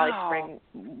Mountain Valley Spring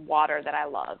water that I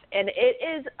love, and it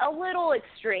is a little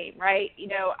extreme, right?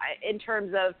 In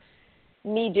terms of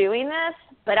me doing this,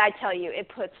 but I tell you, it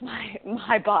puts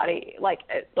my body like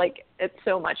it's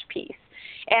so much peace.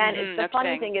 And it's the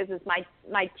funny thing is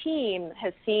my team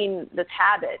has seen this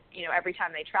habit, every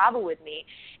time they travel with me,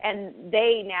 and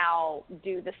they now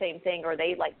do the same thing, or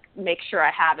they like make sure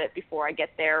I have it before I get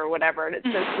there or whatever. And it's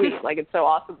so sweet. Like, it's so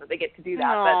awesome that they get to do that.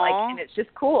 Aww. But like, and it's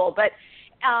just cool. But,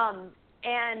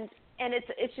 and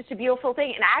it's just a beautiful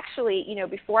thing. And actually,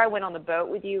 before I went on the boat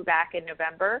with you back in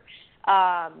November,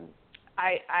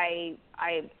 I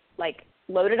like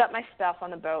loaded up my stuff on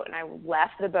the boat, and I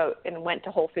left the boat and went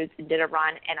to Whole Foods and did a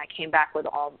run, and I came back with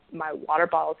all my water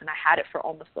bottles, and I had it for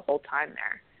almost the whole time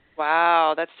there.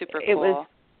 Wow, that's super cool.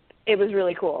 It was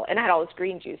really cool. And I had all this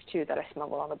green juice, too, that I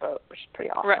smuggled on the boat, which is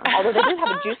pretty awesome. Right. Although they did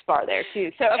have a juice bar there,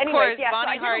 too. So of anyways, course, yeah,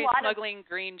 Bonnie so Hari's smuggling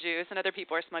green juice, and other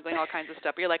people are smuggling all kinds of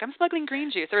stuff. But you're like, I'm smuggling green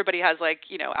juice. Everybody has, like,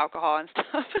 alcohol and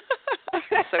stuff.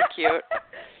 So cute.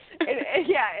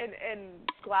 and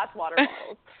glass water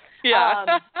bottles.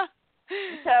 Yeah.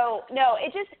 So, no,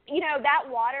 it just, that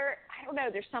water, I don't know,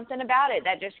 there's something about it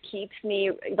that just keeps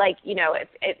me, like,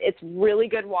 it's really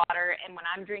good water, and when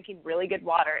I'm drinking really good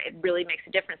water, it really makes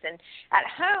a difference. And at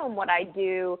home, what I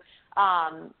do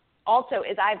also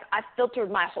is I've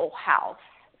filtered my whole house.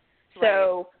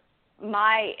 So and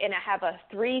I have a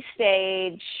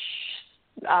 3-stage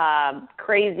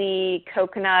crazy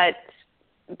coconut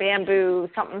bamboo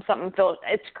something filter.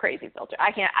 It's crazy filter.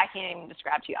 I can't even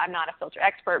describe to you. I'm not a filter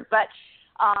expert, but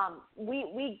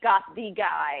we got the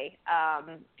guy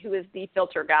who is the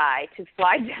filter guy to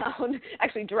fly down,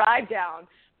 actually drive down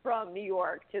from New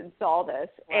York to install this.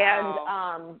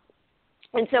 Wow.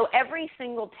 And so every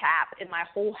single tap in my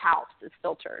whole house is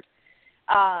filtered.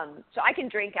 So I can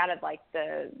drink out of like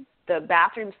the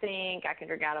bathroom sink. I can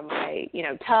drink out of my,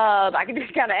 tub. I can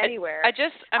drink out of anywhere. I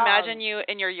just imagine you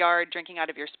in your yard drinking out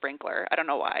of your sprinkler. I don't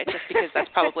know why, just because that's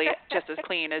probably just as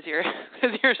clean as your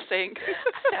sink.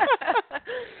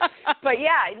 But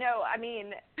yeah, no, I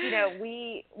mean,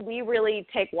 we really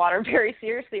take water very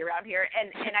seriously around here.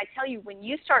 And I tell you, when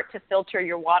you start to filter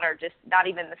your water, just not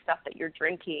even the stuff that you're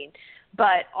drinking,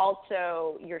 but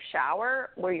also your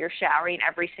shower, where you're showering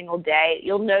every single day,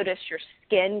 you'll notice your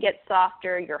skin gets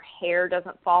softer, your hair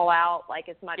doesn't fall out like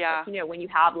as much. Yeah. Like, when you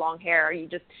have long hair, you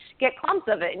just get clumps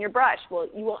of it in your brush. Well,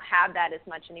 you won't have that as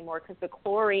much anymore because the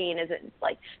chlorine isn't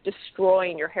like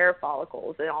destroying your hair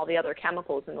follicles and all the other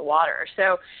chemicals in the water.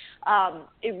 So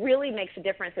it really makes a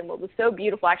difference. And what was so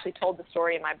beautiful, I actually told the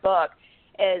story in my book,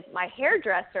 is my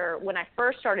hairdresser, when I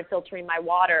first started filtering my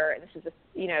water, and this is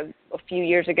a few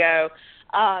years ago,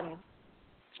 I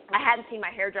hadn't seen my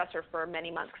hairdresser for many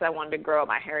months because I wanted to grow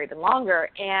my hair even longer,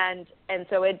 and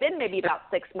so it had been maybe about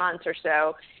 6 months or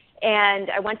so, and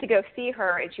I went to go see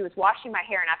her, and she was washing my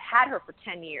hair, and I've had her for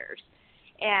 10 years,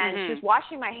 and she was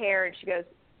washing my hair, and she goes,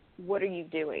 "What are you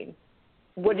doing?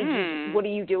 What are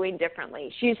you doing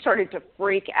differently?" She started to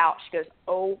freak out. She goes,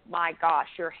 "Oh my gosh,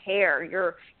 your hair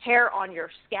on your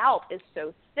scalp is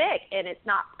so thick and it's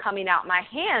not coming out my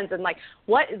hands. And like,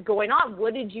 what is going on?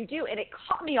 What did you do?" And it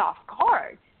caught me off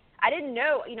guard. I didn't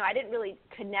know, I didn't really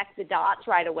connect the dots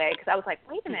right away because I was like,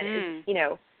 wait a minute,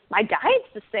 my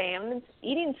diet's the same. I'm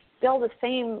eating still the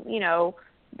same,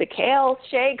 the kale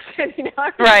shakes and, everything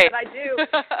right. that I do.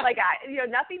 Like,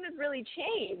 nothing has really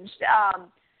changed.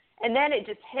 And then it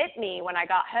just hit me when I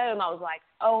got home. I was like,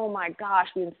 oh, my gosh,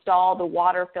 we installed the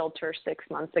water filter 6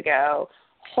 months ago.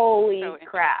 Holy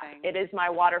crap, it is my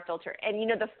water filter. And,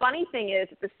 the funny thing is,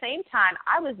 at the same time,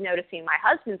 I was noticing my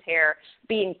husband's hair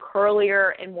being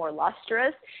curlier and more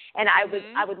lustrous. And I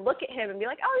would look at him and be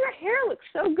like, oh, your hair looks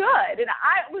so good. And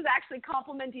I was actually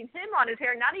complimenting him on his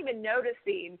hair, not even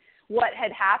noticing what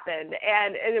had happened.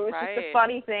 And it was just a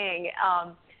funny thing.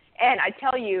 And I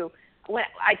tell you, when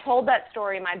I told that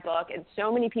story in my book, and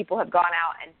so many people have gone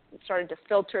out and started to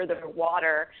filter their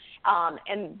water,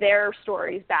 and their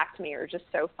stories back to me are just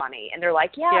so funny. And they're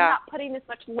like, I'm not putting as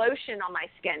much lotion on my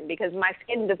skin because my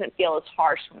skin doesn't feel as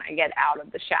harsh when I get out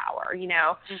of the shower,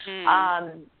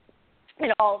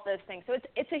 and all of those things. So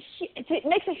it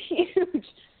makes a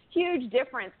huge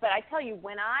difference. But I tell you,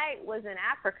 when I was in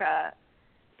Africa,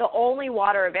 the only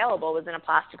water available was in a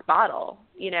plastic bottle,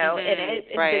 and it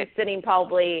had been sitting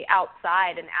probably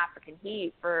outside in African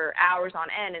heat for hours on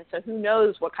end. And so who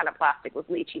knows what kind of plastic was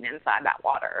leaching inside that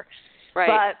water. Right.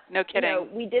 But, no kidding.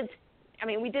 We did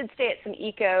stay at some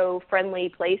eco-friendly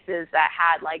places that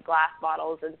had like glass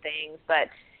bottles and things. But,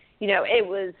 it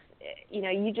was,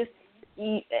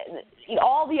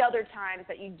 all the other times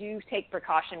that you do take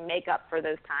precaution make up for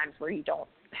those times where you don't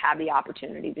have the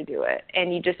opportunity to do it,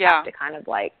 and you just have to kind of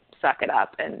like suck it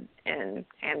up and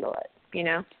handle it,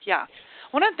 Yeah.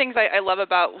 One of the things I love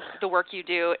about the work you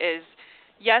do is,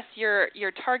 yes, you're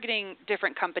targeting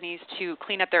different companies to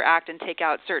clean up their act and take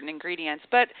out certain ingredients,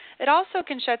 but it also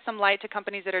can shed some light to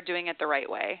companies that are doing it the right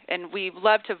way. And we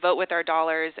love to vote with our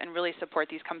dollars and really support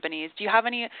these companies. Do you have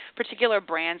any particular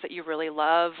brands that you really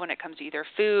love when it comes to either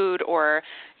food or,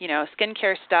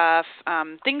 skincare stuff,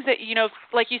 things that,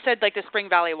 like you said, like the Spring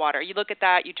Valley water, you look at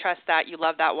that, you trust that, you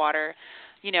love that water.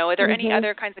 Are there any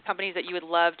other kinds of companies that you would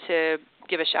love to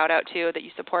give a shout out to that you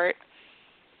support?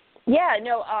 Yeah,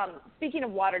 no, speaking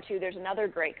of water, too, there's another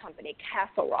great company,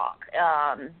 Castle Rock,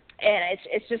 and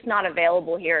it's just not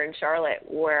available here in Charlotte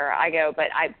where I go, but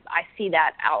I see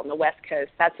that out on the West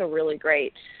Coast. That's a really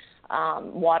great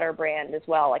water brand as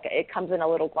well. Like, it comes in a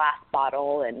little glass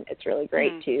bottle, and it's really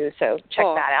great, too, so check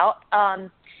that out.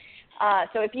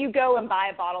 So if you go and buy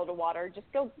a bottle of water, just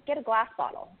go get a glass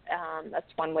bottle. That's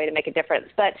one way to make a difference.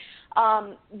 But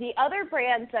the other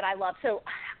brands that I love,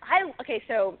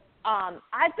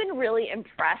 I've been really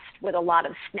impressed with a lot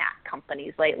of snack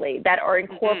companies lately that are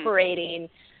incorporating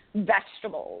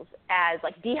vegetables as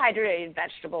like dehydrated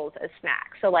vegetables as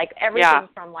snacks. So like everything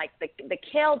from like the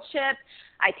kale chip.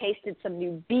 I tasted some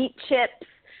new beet chips.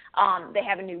 They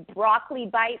have a new broccoli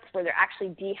bites where they're actually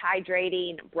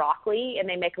dehydrating broccoli and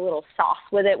they make a little sauce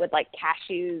with it with like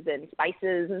cashews and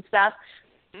spices and stuff.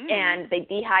 and they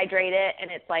dehydrate it, and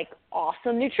it's like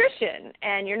awesome nutrition,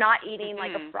 and you're not eating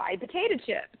like a fried potato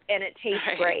chip, and it tastes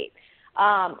great.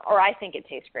 Or I think it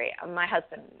tastes great. My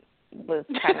husband was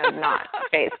kind of not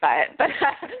fazed by it, but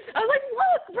I was like,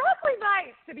 look, broccoli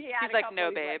bites. And he had He's like,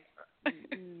 no, babe. Like,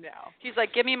 no. He's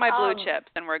like, give me my blue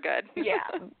chips and we're good.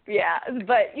 yeah.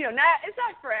 But, you know, it's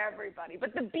not for everybody.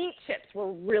 But the beet chips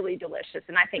were really delicious,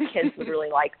 and I think kids would really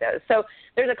like those. So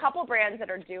there's a couple brands that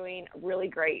are doing really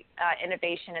great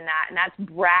innovation in that, and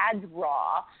that's Brad's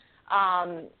Raw.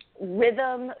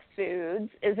 Rhythm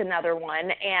Foods is another one,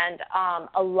 and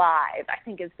Alive, I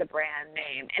think, is the brand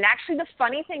name. And actually the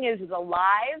funny thing is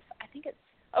Alive, I think it's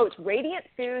Radiant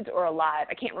Foods or Alive.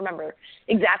 I can't remember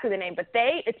exactly the name, but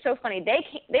it's so funny.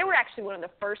 They were actually one of the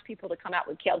first people to come out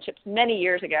with kale chips many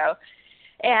years ago.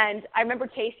 And I remember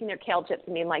tasting their kale chips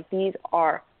and being like, these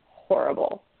are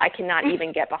horrible. I cannot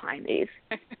even get behind these.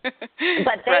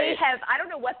 But they have, I don't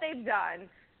know what they've done,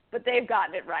 but they've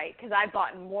gotten it right, because I've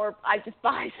bought more. I just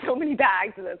buy so many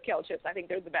bags of those kale chips. I think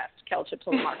they're the best kale chips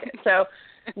on the market. So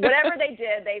whatever they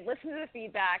did, they listened to the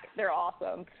feedback. They're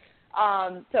awesome.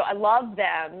 So I love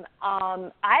them.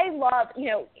 I love,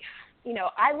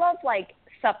 I love like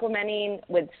supplementing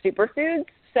with superfoods.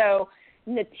 So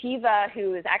Nativa,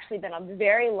 who has actually been a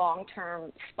very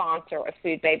long-term sponsor of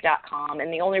foodbabe.com,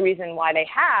 and the only reason why they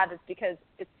have is because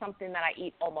it's something that I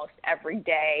eat almost every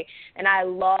day, and I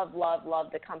love, love,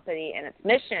 love the company and its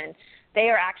mission.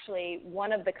 They are actually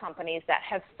one of the companies that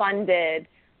have funded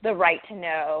the Right to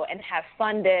Know and have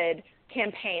funded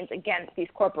campaigns against these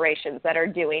corporations that are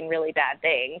doing really bad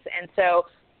things. And so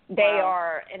they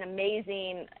are an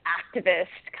amazing activist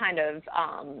kind of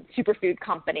superfood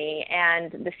company,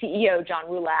 and the CEO, John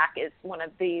Rulak, is one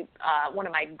of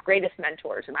my greatest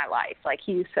mentors in my life. Like,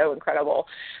 he's so incredible.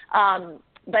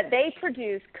 But they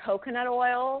produce coconut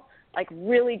oil, like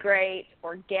really great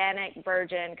organic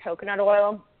virgin coconut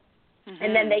oil.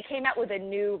 And then they came out with a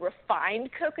new refined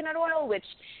coconut oil, which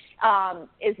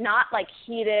is not like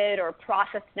heated or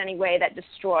processed in any way that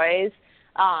destroys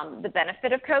the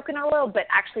benefit of coconut oil, but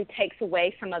actually takes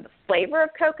away some of the flavor of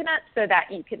coconut so that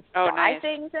you can fry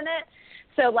things in it.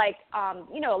 So like,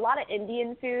 a lot of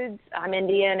Indian foods, I'm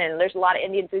Indian, and there's a lot of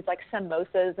Indian foods like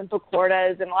samosas and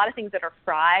pakoras and a lot of things that are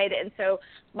fried. And so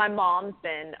my mom's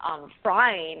been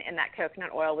frying in that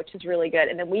coconut oil, which is really good.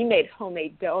 And then we made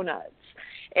homemade donuts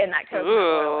in that coconut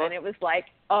oil, and it was like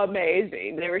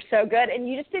amazing. They were so good. And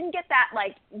you just didn't get that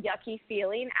like yucky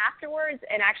feeling afterwards.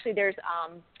 And actually there's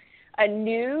a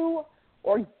new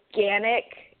organic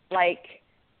like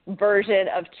version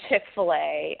of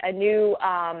Chick-fil-A, a new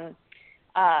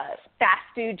fast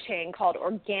food chain called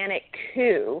Organic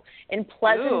Coup in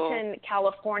Pleasanton,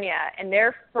 California, and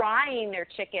they're frying their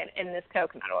chicken in this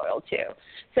coconut oil too.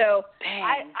 So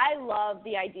I love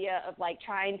the idea of like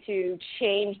trying to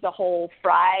change the whole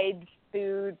fried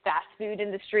food, fast food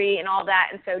industry and all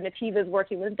that. And so Nativa is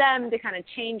working with them to kind of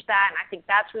change that, and I think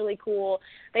that's really cool.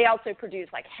 They also produce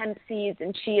like hemp seeds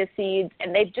and chia seeds,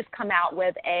 and they've just come out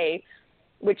with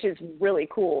which is really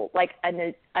cool, like a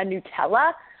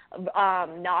Nutella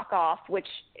knockoff, which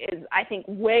is, I think,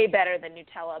 way better than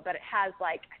Nutella, but it has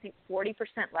like, I think 40%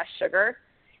 less sugar,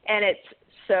 and it's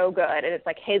so good. And it's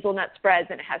like hazelnut spreads,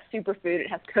 and it has superfood. It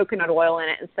has coconut oil in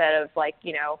it instead of like,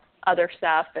 other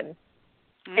stuff, and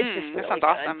it's just really that sounds good.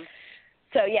 awesome.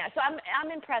 So yeah, so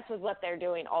I'm impressed with what they're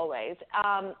doing always.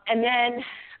 And then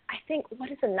I think,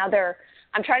 what is another?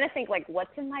 I'm trying to think like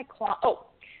what's in my closet. Oh,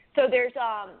 so there's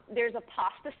a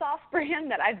pasta sauce brand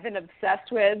that I've been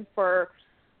obsessed with for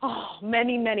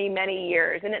many, many, many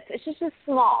years, and it's just a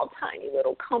small, tiny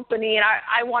little company, and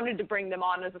I wanted to bring them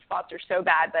on as a sponsor so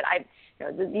bad, but I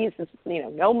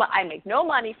make no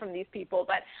money from these people,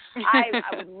 but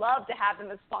I would love to have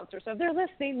them as sponsors. So if they're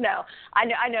listening, no, I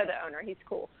know the owner, he's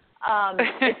cool.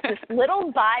 It's this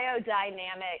little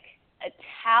biodynamic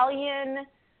Italian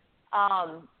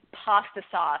pasta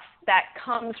sauce that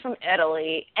comes from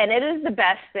Italy, and it is the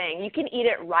best thing. You can eat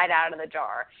it right out of the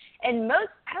jar. And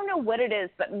I don't know what it is,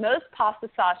 but most pasta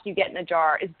sauce you get in a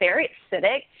jar is very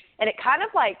acidic, and it kind of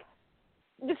like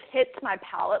just hits my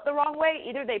palate the wrong way.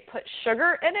 Either they put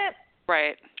sugar in it,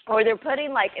 right, or they're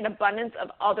putting like an abundance of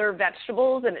other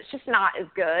vegetables, and it's just not as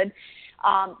good.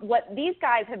 What these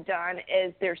guys have done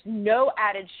is there's no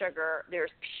added sugar.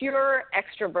 There's pure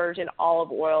extra virgin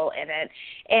olive oil in it,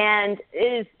 and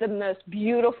it is the most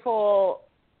beautiful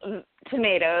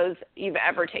tomatoes you've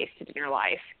ever tasted in your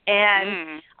life.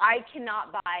 And I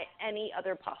cannot buy any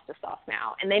other pasta sauce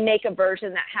now. And they make a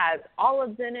version that has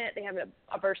olives in it. They have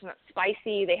a version that's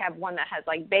spicy. They have one that has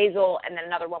like basil, and then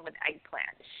another one with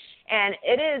eggplant. And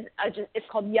it is it's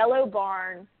called Yellow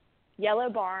Barn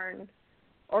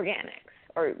Organics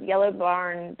or Yellow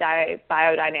Barn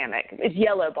Biodynamic. It's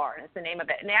Yellow Barn is the name of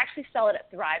it. And they actually sell it at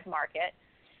Thrive Market.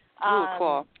 Ooh,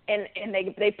 cool. And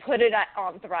they put it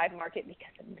on Thrive Market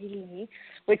because of me,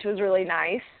 which was really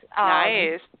nice.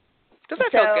 Nice. Does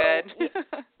that feel good?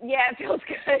 Yeah, it feels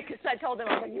good because I told them,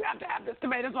 I was like, you have to have this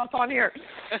tomato sauce on here.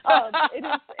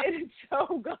 It is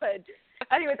so good.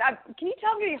 Anyways, can you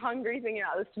tell me hungry thinking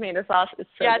about this tomato sauce? It's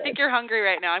so yeah, good. I think you're hungry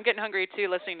right now. I'm getting hungry too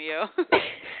listening to you.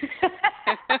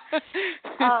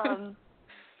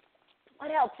 What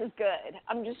else is good?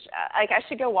 I'm just I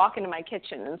should go walk into my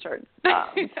kitchen and start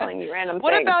telling you random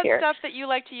what things about here. stuff that you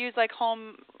like to use, like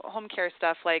home care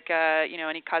stuff, like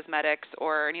any cosmetics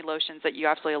or any lotions that you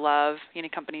absolutely love? Any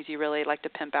companies you really like to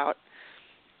pimp out?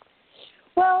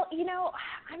 Well,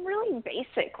 I'm really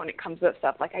basic when it comes to that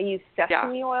stuff. Like I use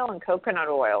sesame oil and coconut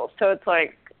oil, so it's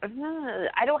like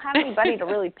I don't have anybody to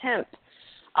really pimp.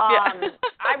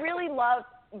 I really love,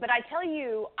 but I tell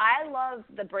you, I love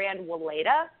the brand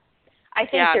Weleda. I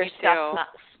think their stuff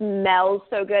smells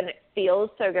so good and it feels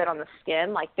so good on the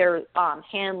skin, like their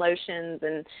hand lotions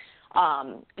and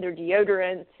their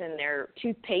deodorants and their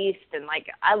toothpaste, and like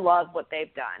I love what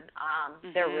they've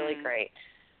done. They're really great.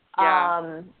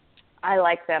 Yeah. I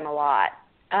like them a lot.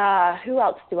 Who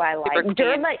else do I like?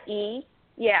 Derma E.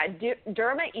 Yeah,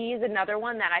 Derma E is another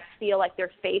one that I feel like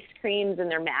their face creams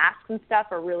and their masks and stuff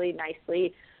are really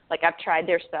nicely. Like I've tried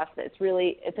their stuff.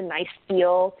 It's a nice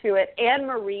feel to it. Anne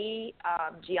Marie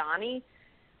Gianni,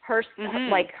 her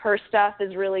stuff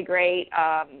is really great.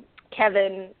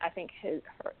 Kevin, I think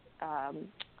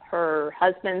her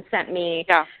husband sent me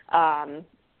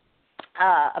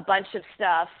a bunch of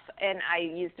stuff, and I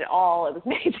used it all. It was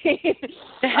amazing.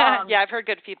 Yeah, I've heard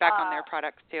good feedback on their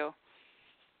products too.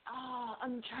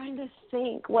 I'm trying to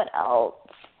think what else.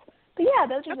 But yeah,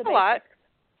 those are the basics. A lot.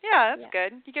 Yeah, that's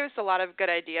good. You give us a lot of good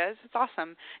ideas. It's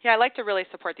awesome. Yeah, I like to really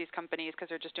support these companies because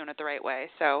they're just doing it the right way.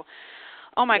 So,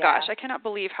 oh my gosh, I cannot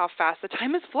believe how fast the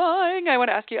time is flying. I want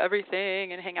to ask you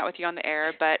everything and hang out with you on the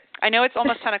air, but I know it's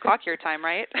almost 10 o'clock your time,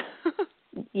 right?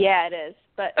 Yeah, it is.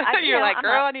 But you're like,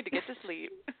 girl, I need to get to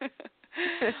sleep.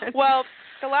 Well,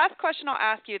 the last question I'll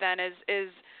ask you then is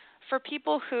for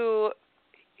people who,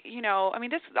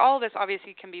 all of this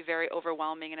obviously can be very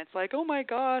overwhelming, and it's like, oh my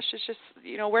gosh, it's just,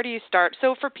 where do you start?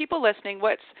 So for people listening,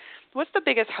 what's the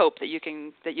biggest hope that you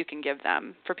can give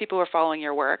them for people who are following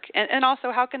your work, and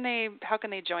also how can they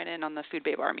join in on the Food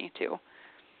Babe Army too?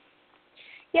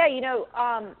 Yeah,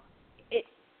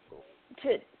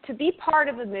 to be part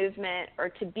of a movement, or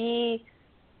to be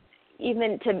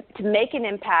even to make an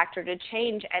impact or to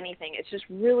change anything, it's just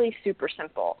really super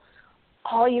simple.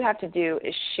 All you have to do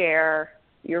is share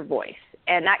your voice.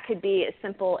 And that could be as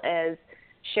simple as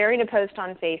sharing a post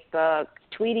on Facebook,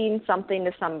 tweeting something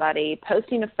to somebody,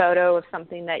 posting a photo of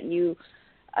something that you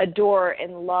adore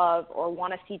and love or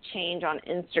want to see change on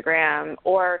Instagram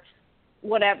or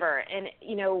whatever. And,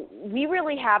 we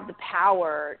really have the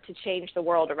power to change the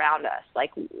world around us.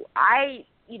 Like I,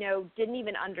 didn't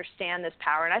even understand this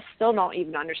power, and I still don't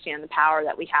even understand the power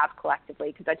that we have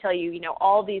collectively, because I tell you,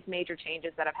 all these major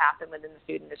changes that have happened within the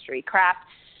food industry, Kraft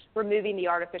removing the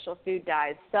artificial food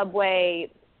dyes, Subway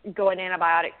going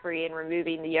antibiotic-free and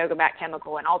removing the Yoga Mat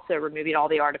chemical, and also removing all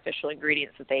the artificial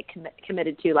ingredients that they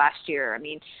committed to last year. I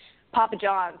mean, Papa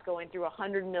John's going through a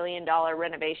 $100 million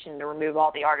renovation to remove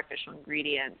all the artificial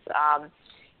ingredients.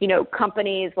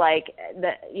 Companies like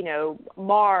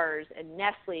Mars and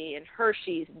Nestle and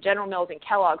Hershey's, and General Mills and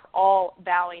Kellogg's all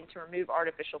vowing to remove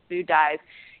artificial food dyes.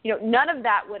 None of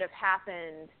that would have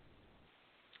happened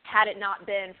had it not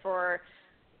been for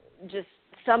just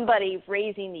somebody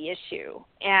raising the issue.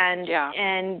 And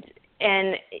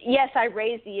yes, I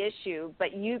raised the issue,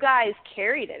 but you guys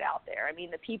carried it out there. I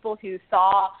mean, the people who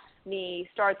saw me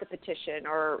start the petition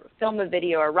or film a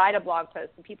video or write a blog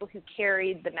post, the people who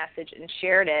carried the message and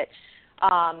shared it,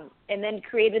 and then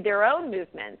created their own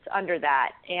movements under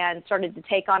that and started to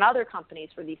take on other companies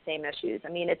for these same issues. I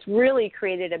mean, it's really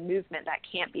created a movement that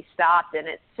can't be stopped, and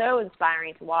it's so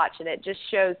inspiring to watch, and it just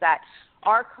shows that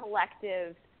our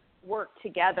collective work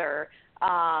together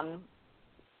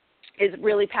is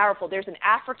really powerful. There's an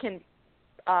African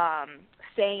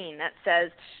saying that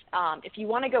says, if you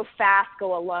want to go fast,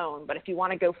 go alone, but if you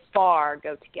want to go far,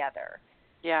 go together.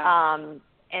 Yeah.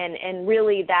 And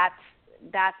really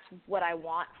that's what I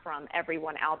want from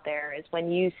everyone out there, is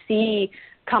when you see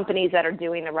companies that are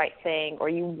doing the right thing, or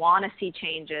you want to see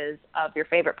changes of your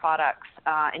favorite products,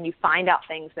 and you find out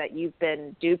things that you've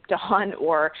been duped on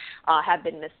or have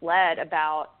been misled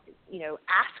about,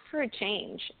 ask for a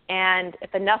change. And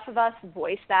if enough of us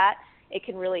voice that, it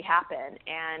can really happen.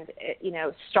 And,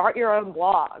 start your own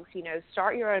blogs,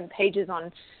 start your own pages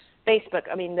on Facebook.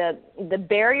 I mean, the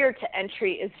barrier to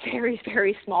entry is very,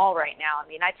 very small right now. I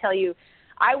mean, I tell you,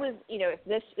 I was, if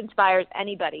this inspires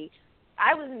anybody,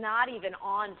 I was not even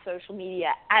on social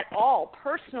media at all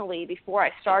personally before I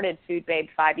started Food Babe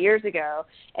 5 years ago.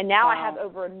 And now I have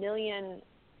over 1 million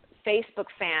Facebook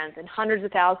fans and hundreds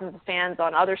of thousands of fans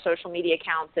on other social media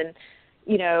accounts, and,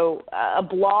 a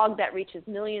blog that reaches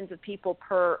millions of people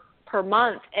per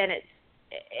month. And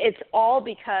it's all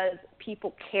because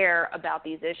people care about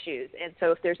these issues. And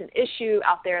so if there's an issue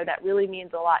out there that really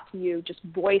means a lot to you, just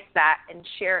voice that and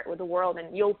share it with the world,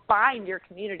 and you'll find your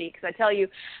community. Because I tell you,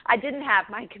 I didn't have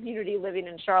my community living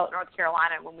in Charlotte, North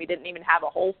Carolina, when we didn't even have a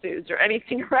Whole Foods or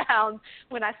anything around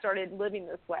when I started living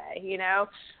this way,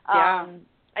 Yeah.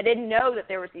 I didn't know that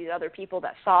there was these other people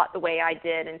that saw it the way I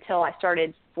did until I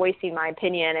started voicing my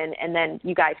opinion, and then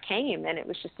you guys came, and it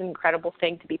was just an incredible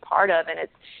thing to be part of. And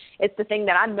it's the thing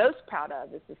that I'm most proud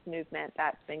of, is this movement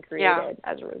that's been created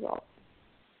as a result.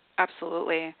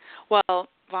 Absolutely. Well,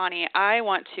 Vonni, I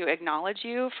want to acknowledge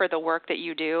you for the work that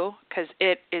you do, because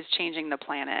it is changing the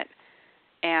planet.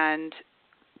 And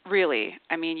really,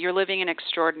 I mean, you're living an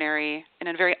extraordinary and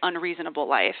a very unreasonable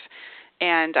life.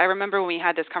 And I remember when we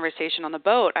had this conversation on the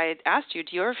boat, I asked you,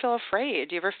 do you ever feel afraid?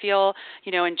 Do you ever feel,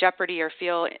 in jeopardy, or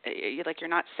feel like you're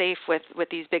not safe with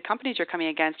these big companies you're coming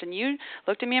against? And you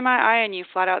looked at me in my eye and you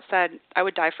flat out said, I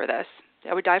would die for this.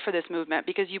 I would die for this movement,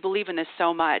 because you believe in this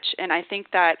so much. And I think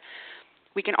that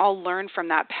we can all learn from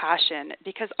that passion,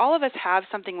 because all of us have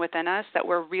something within us that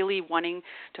we're really wanting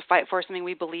to fight for, something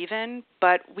we believe in,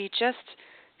 but we just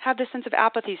have this sense of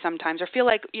apathy sometimes, or feel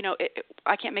like,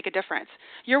 I can't make a difference.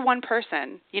 You're one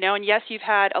person, and yes, you've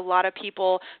had a lot of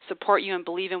people support you and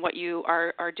believe in what you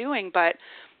are doing, but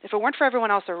if it weren't for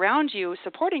everyone else around you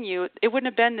supporting you, it wouldn't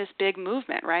have been this big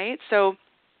movement, right? So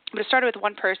it started with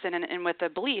one person and with a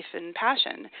belief and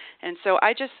passion. And so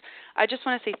I just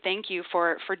want to say thank you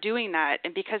for doing that,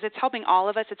 and because it's helping all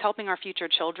of us. It's helping our future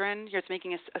children. It's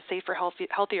making us a safer,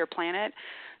 healthier planet.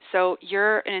 So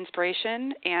you're an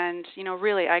inspiration, and,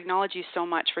 really, I acknowledge you so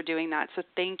much for doing that. So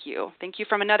thank you. Thank you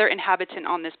from another inhabitant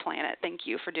on this planet. Thank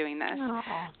you for doing this. Oh,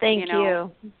 thank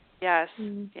you. Yes,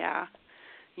 yeah.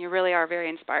 You really are very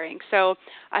inspiring. So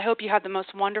I hope you have the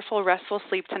most wonderful, restful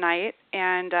sleep tonight,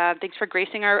 and thanks for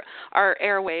gracing our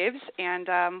airwaves,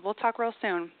 and we'll talk real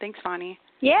soon. Thanks, Vonni.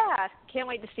 Yeah, can't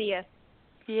wait to see you.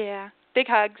 Yeah, big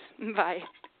hugs. Bye.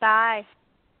 Bye.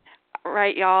 All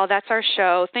right, y'all, that's our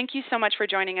show. Thank you so much for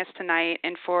joining us tonight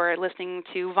and for listening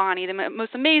to Vonni, the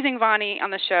most amazing Vonni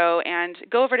on the show. And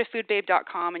go over to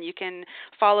foodbabe.com and you can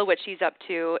follow what she's up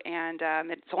to, and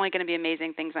it's only going to be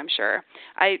amazing things, I'm sure.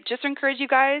 I just encourage you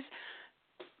guys,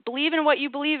 believe in what you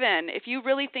believe in. If you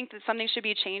really think that something should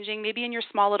be changing, maybe in your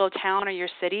small little town or your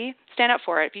city, stand up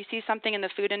for it. If you see something in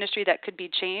the food industry that could be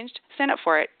changed, stand up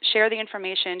for it. Share the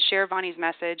information, share Vonni's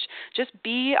message. Just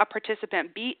be a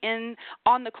participant. Be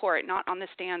on the court, not on the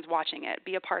stands watching it.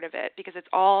 Be a part of it, because it's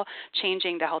all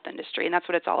changing the health industry, and that's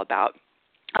what it's all about.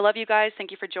 I love you guys.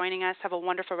 Thank you for joining us. Have a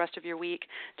wonderful rest of your week.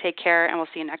 Take care, and we'll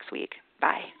see you next week.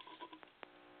 Bye.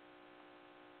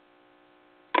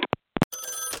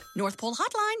 North Pole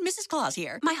Hotline, Mrs. Claus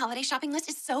here. My holiday shopping list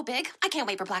is so big, I can't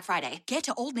wait for Black Friday. Get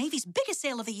to Old Navy's biggest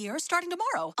sale of the year starting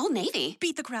tomorrow. Old Navy?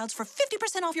 Beat the crowds for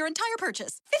 50% off your entire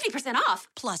purchase. 50% off?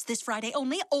 Plus, this Friday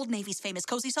only, Old Navy's famous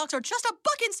cozy socks are just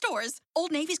 $1 in stores.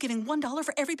 Old Navy's giving $1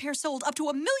 for every pair sold, up to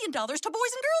 $1 million to Boys and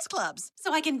Girls Clubs.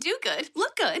 So I can do good,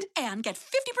 look good, and get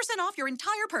 50% off your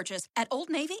entire purchase at Old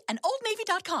Navy and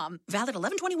OldNavy.com. Valid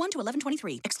 11/21 to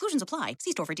 11/23. Exclusions apply.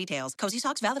 See store for details. Cozy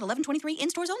socks valid 11/23. In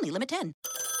stores only. Limit 10.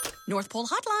 North Pole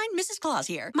Hotline, Mrs. Claus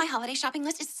here. My holiday shopping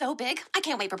list is so big, I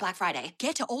can't wait for Black Friday.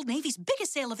 Get to Old Navy's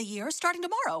biggest sale of the year starting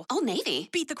tomorrow. Old Navy?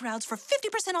 Beat the crowds for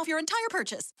 50% off your entire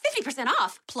purchase. 50%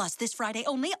 off? Plus, this Friday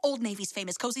only, Old Navy's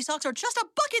famous cozy socks are just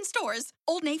 $1 in stores.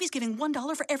 Old Navy's giving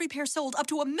 $1 for every pair sold, up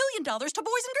to $1 million to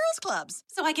Boys and Girls Clubs.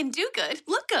 So I can do good,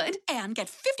 look good, and get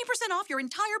 50% off your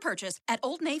entire purchase at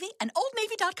Old Navy and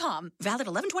OldNavy.com. Valid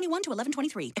 11/21 to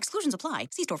 11/23. Exclusions apply.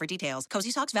 See store for details.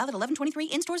 Cozy socks valid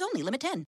 11/23. In stores only. Limit 10.